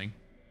for this thing.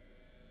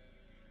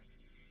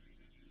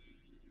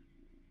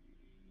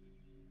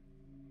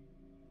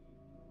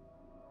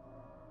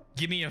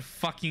 Give me a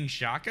fucking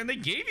shotgun? They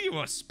gave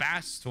you a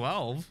SPAS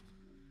 12,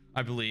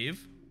 I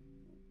believe.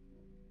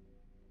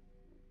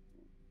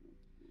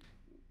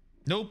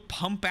 No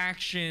pump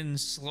action,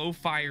 slow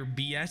fire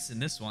BS in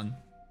this one.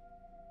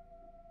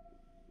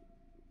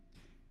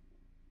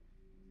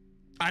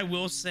 I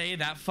will say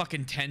that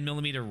fucking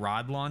 10mm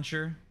rod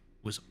launcher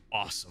was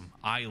awesome.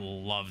 I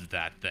loved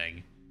that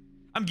thing.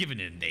 I'm giving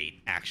it an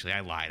 8. Actually,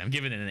 I lied. I'm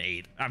giving it an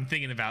 8. I'm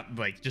thinking about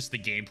like just the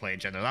gameplay in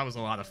general. That was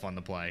a lot of fun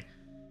to play.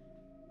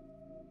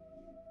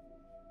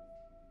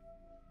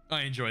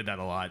 I enjoyed that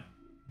a lot.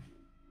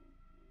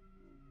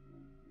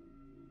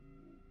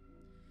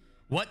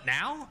 What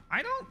now?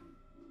 I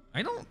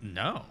don't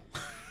know.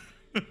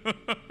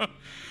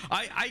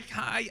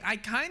 I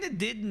kind of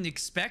didn't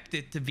expect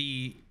it to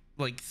be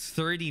like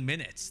 30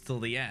 minutes till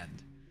the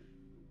end.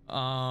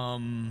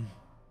 I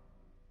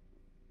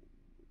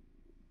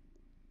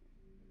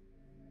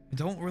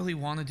don't really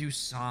want to do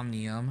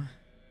Somnium.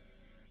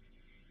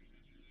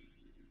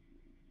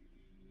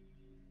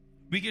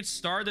 We could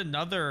start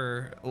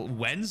another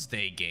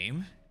Wednesday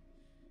game.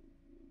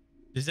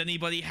 Does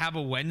anybody have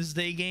a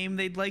Wednesday game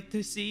they'd like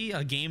to see?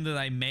 A game that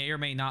I may or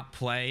may not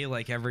play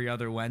like every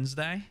other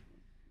Wednesday?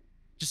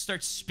 Just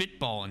start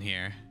spitballing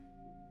here.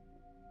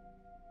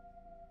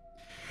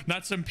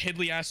 Not some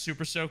piddly ass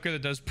super soaker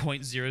that does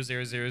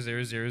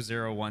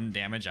 0.000001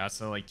 damage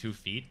outside like 2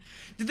 feet.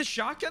 Did the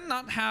shotgun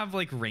not have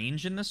like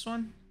range in this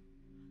one?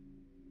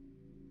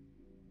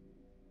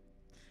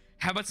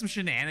 How about some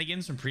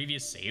shenanigans from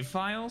previous save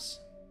files?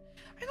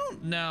 I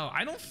don't know.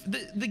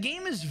 The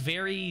game is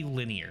very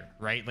linear,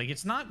 right? Like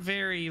it's not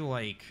very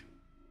like,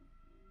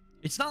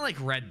 it's not like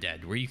Red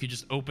Dead where you could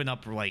just open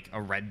up like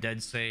a Red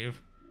Dead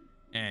save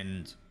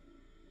and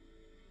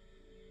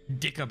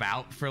dick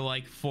about for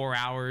like 4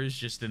 hours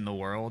just in the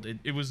world.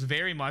 It was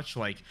very much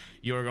like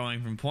you're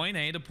going from point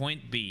A to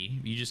point B.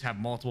 You just have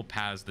multiple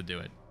paths to do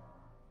it.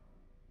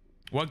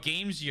 What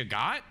games you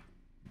got?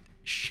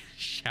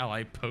 Shall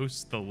I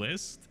post the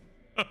list?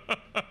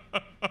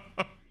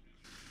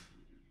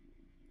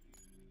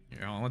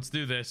 Here, let's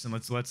do this and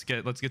let's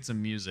get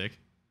some music.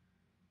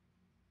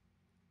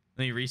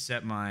 Let me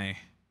reset my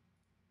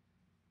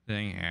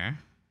thing here.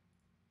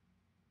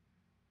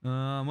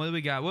 What do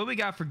we got? What do we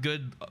got for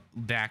good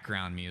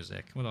background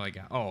music? What do I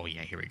got? Oh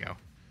yeah, here we go.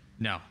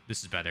 No, this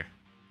is better.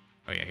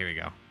 Oh yeah, here we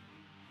go.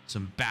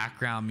 Some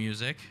background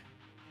music.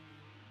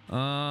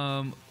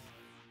 Oh,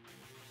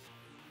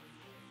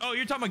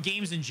 you're talking about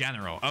games in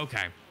general.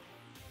 Okay.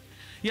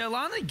 Yeah, a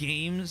lot of the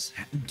games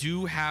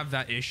do have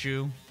that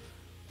issue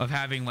of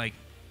having like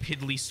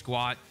piddly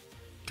squat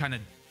kind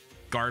of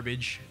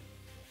garbage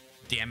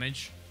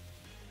damage.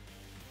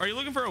 Are you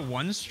looking for a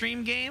one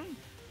stream game?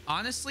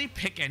 Honestly,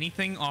 pick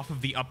anything off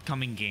of the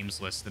upcoming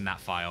games list in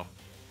that file.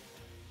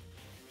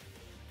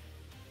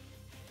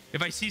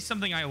 If I see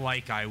something I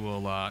like, I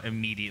will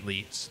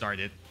immediately start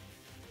it.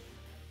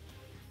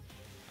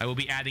 I will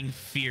be adding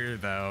F.E.A.R,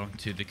 though,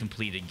 to the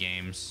completed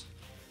games.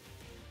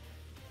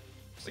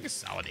 It's like a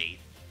solid 8.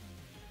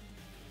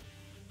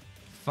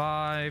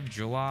 5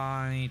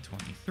 July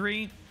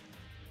 23.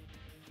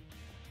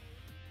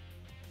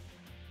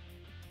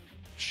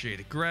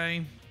 Shade of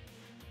gray.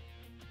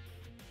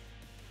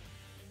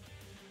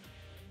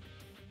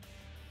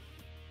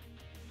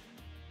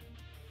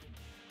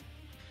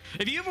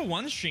 If you have a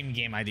one stream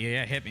game idea,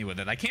 yeah, hit me with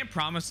it. I can't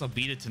promise I'll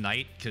beat it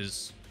tonight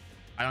because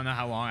I don't know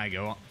how long I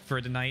go for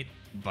tonight,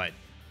 but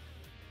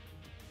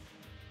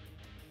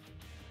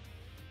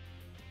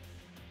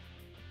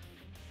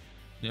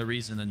no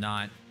reason to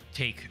not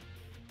take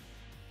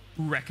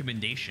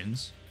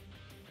recommendations.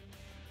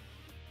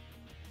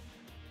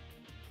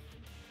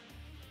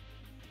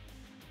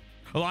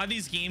 A lot of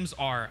these games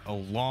are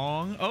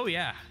long. Oh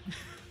yeah.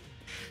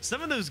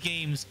 Some of those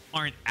games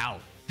aren't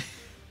out.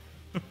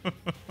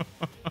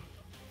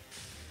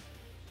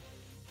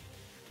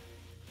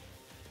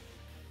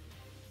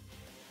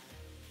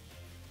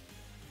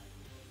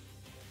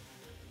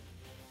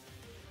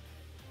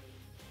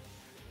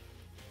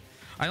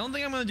 I don't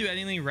think I'm going to do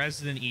anything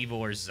Resident Evil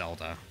or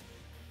Zelda.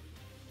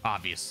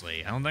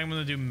 Obviously. I don't think I'm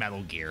going to do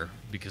Metal Gear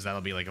because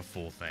that'll be like a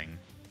full thing.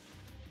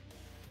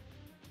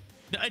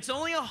 It's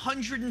only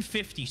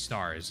 150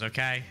 stars,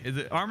 okay?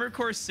 The Armored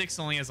Core 6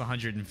 only has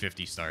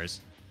 150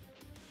 stars.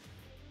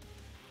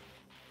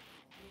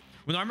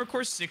 When Armored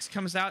Core 6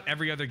 comes out,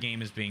 every other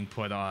game is being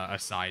put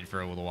aside for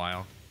a little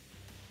while.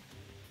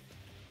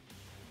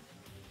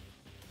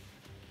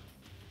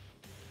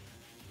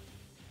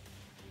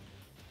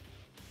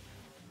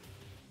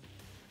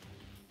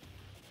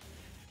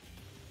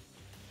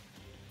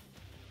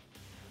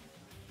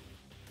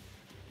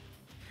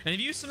 And if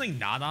you use something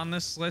not on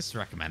this list,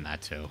 recommend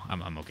that too.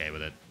 I'm okay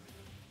with it.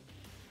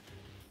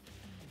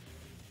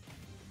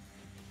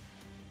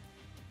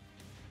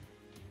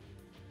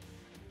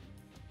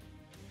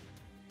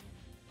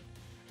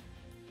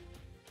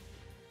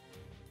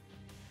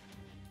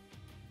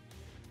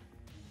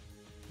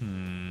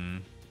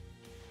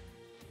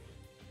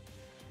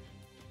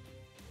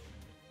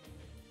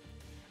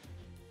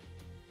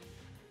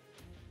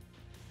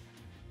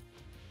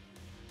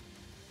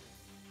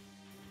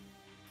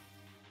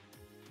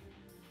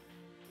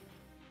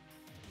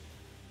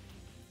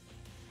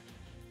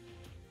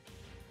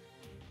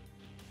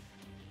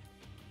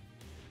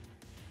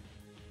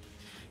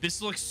 This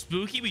looks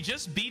spooky. We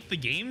just beat the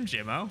game,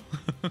 Jimmo.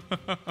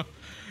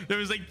 There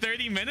was like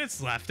 30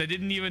 minutes left. I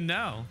didn't even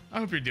know. I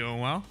hope you're doing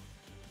well.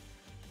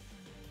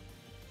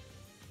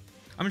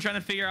 I'm trying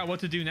to figure out what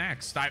to do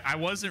next. I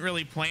wasn't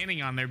really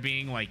planning on there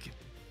being like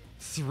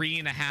three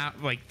and a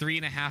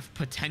half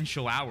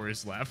potential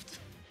hours left.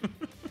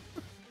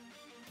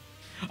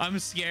 I'm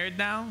scared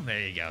now. There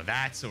you go.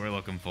 That's what we're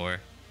looking for.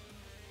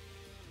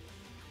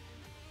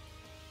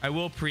 I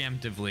will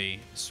preemptively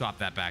swap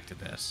that back to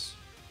this.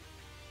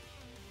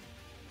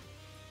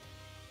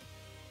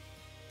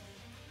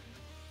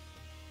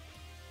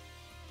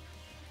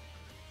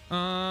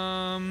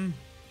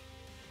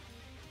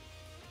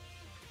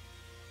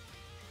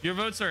 Your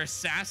votes are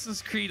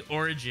Assassin's Creed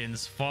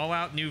Origins,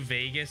 Fallout New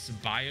Vegas,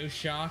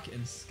 BioShock,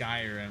 and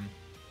Skyrim.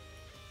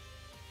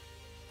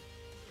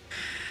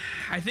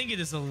 I think it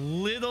is a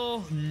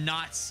little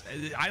nuts.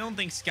 I don't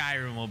think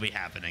Skyrim will be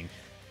happening.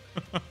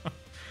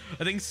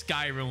 I think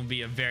Skyrim will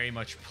be a very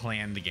much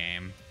planned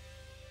game.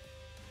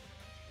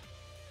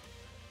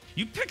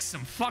 You picked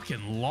some fucking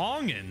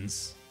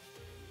longins.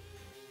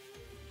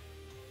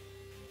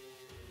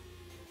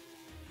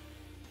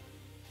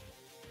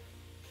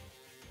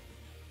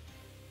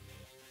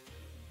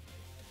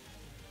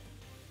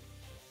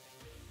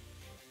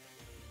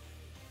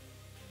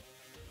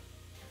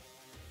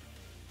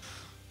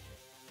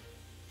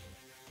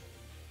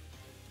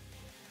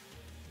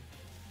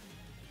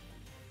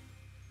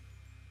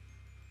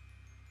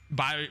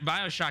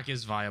 BioShock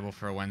is viable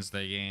for a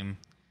Wednesday game.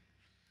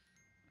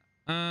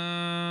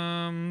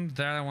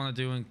 That I want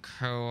to do in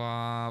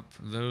co-op.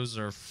 Those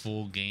are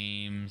full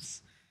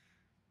games.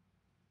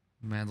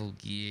 Metal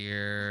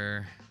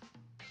Gear.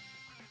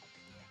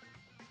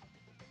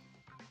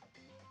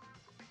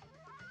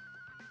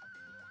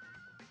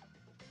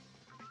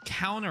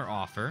 Counter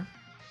offer.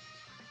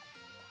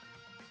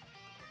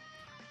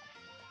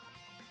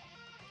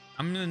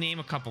 I'm gonna name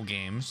a couple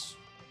games,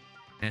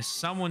 and if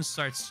someone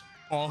starts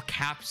all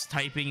caps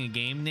typing a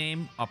game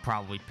name, I'll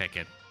probably pick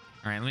it.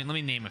 All right, let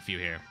me name a few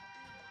here.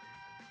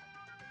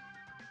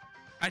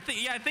 I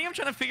think I'm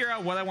trying to figure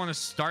out what I want to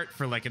start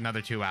for like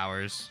another 2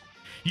 hours.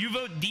 You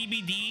vote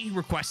DBD,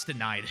 request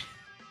denied.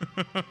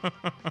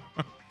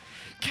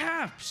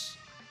 Caps.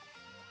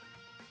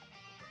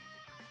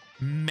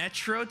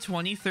 Metro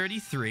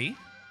 2033.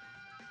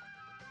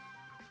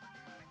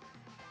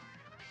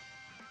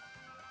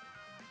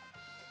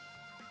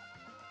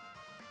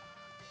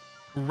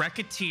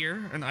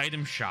 Racketeer, an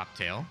item shop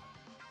tale.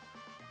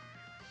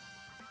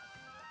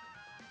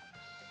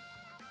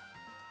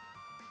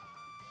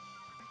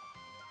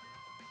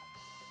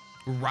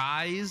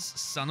 Rise,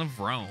 Son of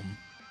Rome.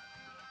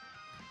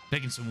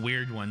 Picking some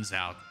weird ones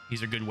out.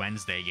 These are good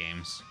Wednesday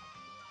games.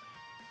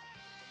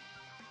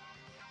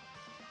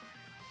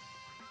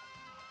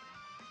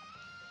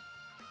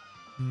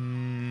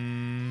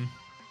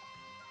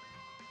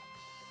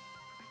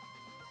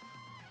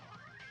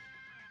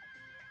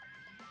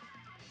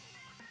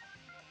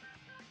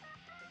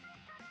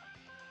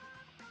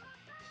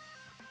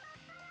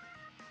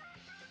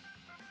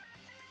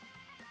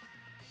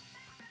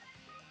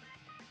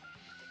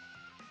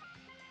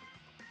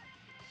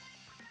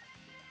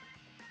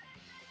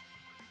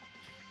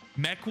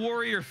 Mech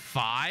Warrior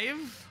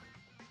 5?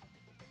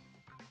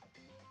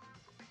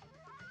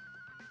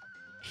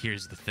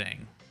 Here's the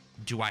thing.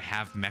 Do I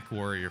have Mech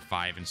Warrior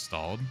 5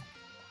 installed?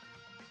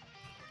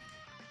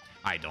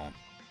 I don't.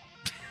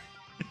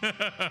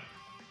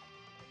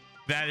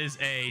 That is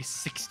a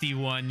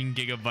 61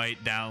 gigabyte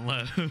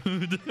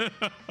download.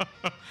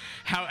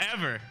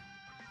 However,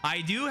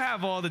 I do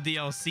have all the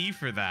DLC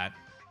for that.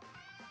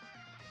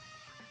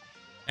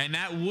 And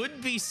that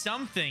would be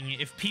something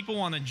if people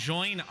want to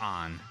join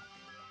on.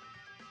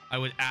 I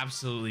would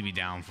absolutely be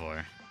down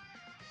for.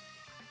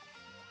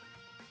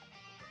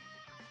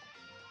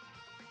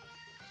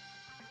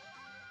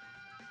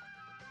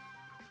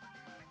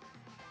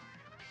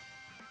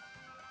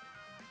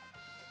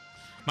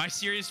 My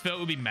serious vote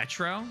would be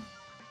Metro.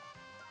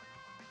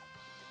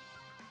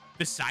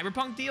 The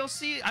Cyberpunk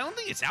DLC? I don't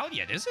think it's out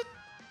yet, is it?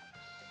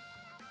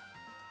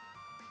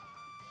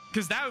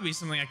 Because that would be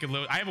something I could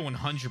load. I have a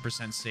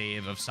 100%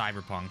 save of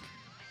Cyberpunk.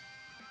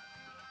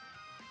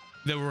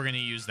 That we're going to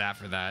use that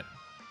for that.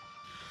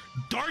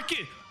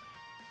 Darken!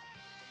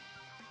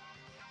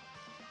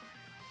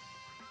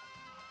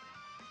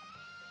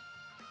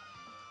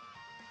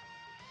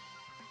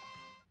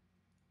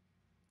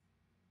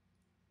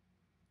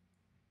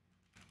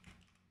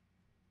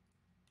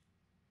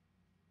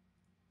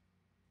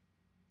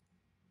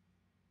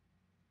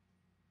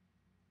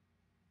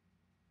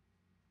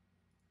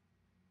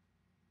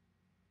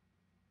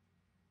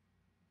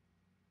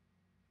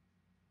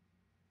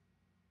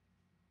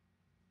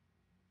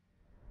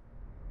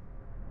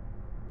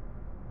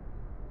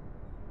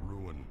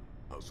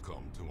 Has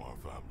come to our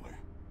family.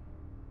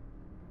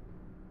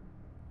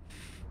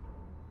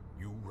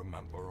 You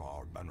remember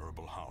our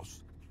venerable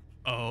house?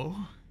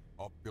 Oh?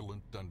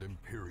 Opulent and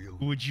imperial.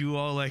 Would you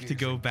all like to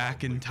go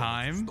back in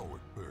time?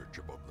 Stoic perch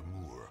above the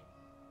moor.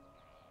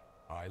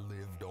 I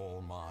lived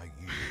all my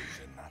years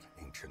in that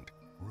ancient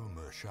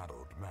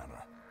rumor-shadowed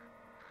manner.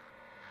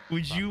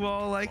 Would you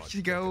all like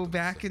to go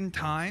back in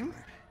time?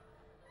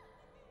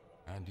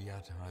 And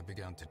yet I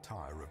began to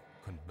tire of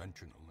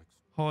conventional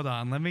Hold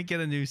on, let me get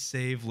a new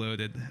save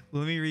loaded.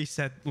 Let me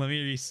reset.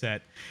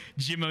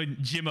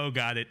 Jimmo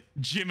got it.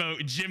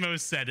 Jimmo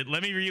said it.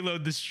 Let me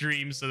reload the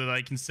stream so that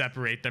I can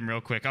separate them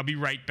real quick. I'll be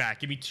right back.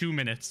 Give me 2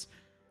 minutes.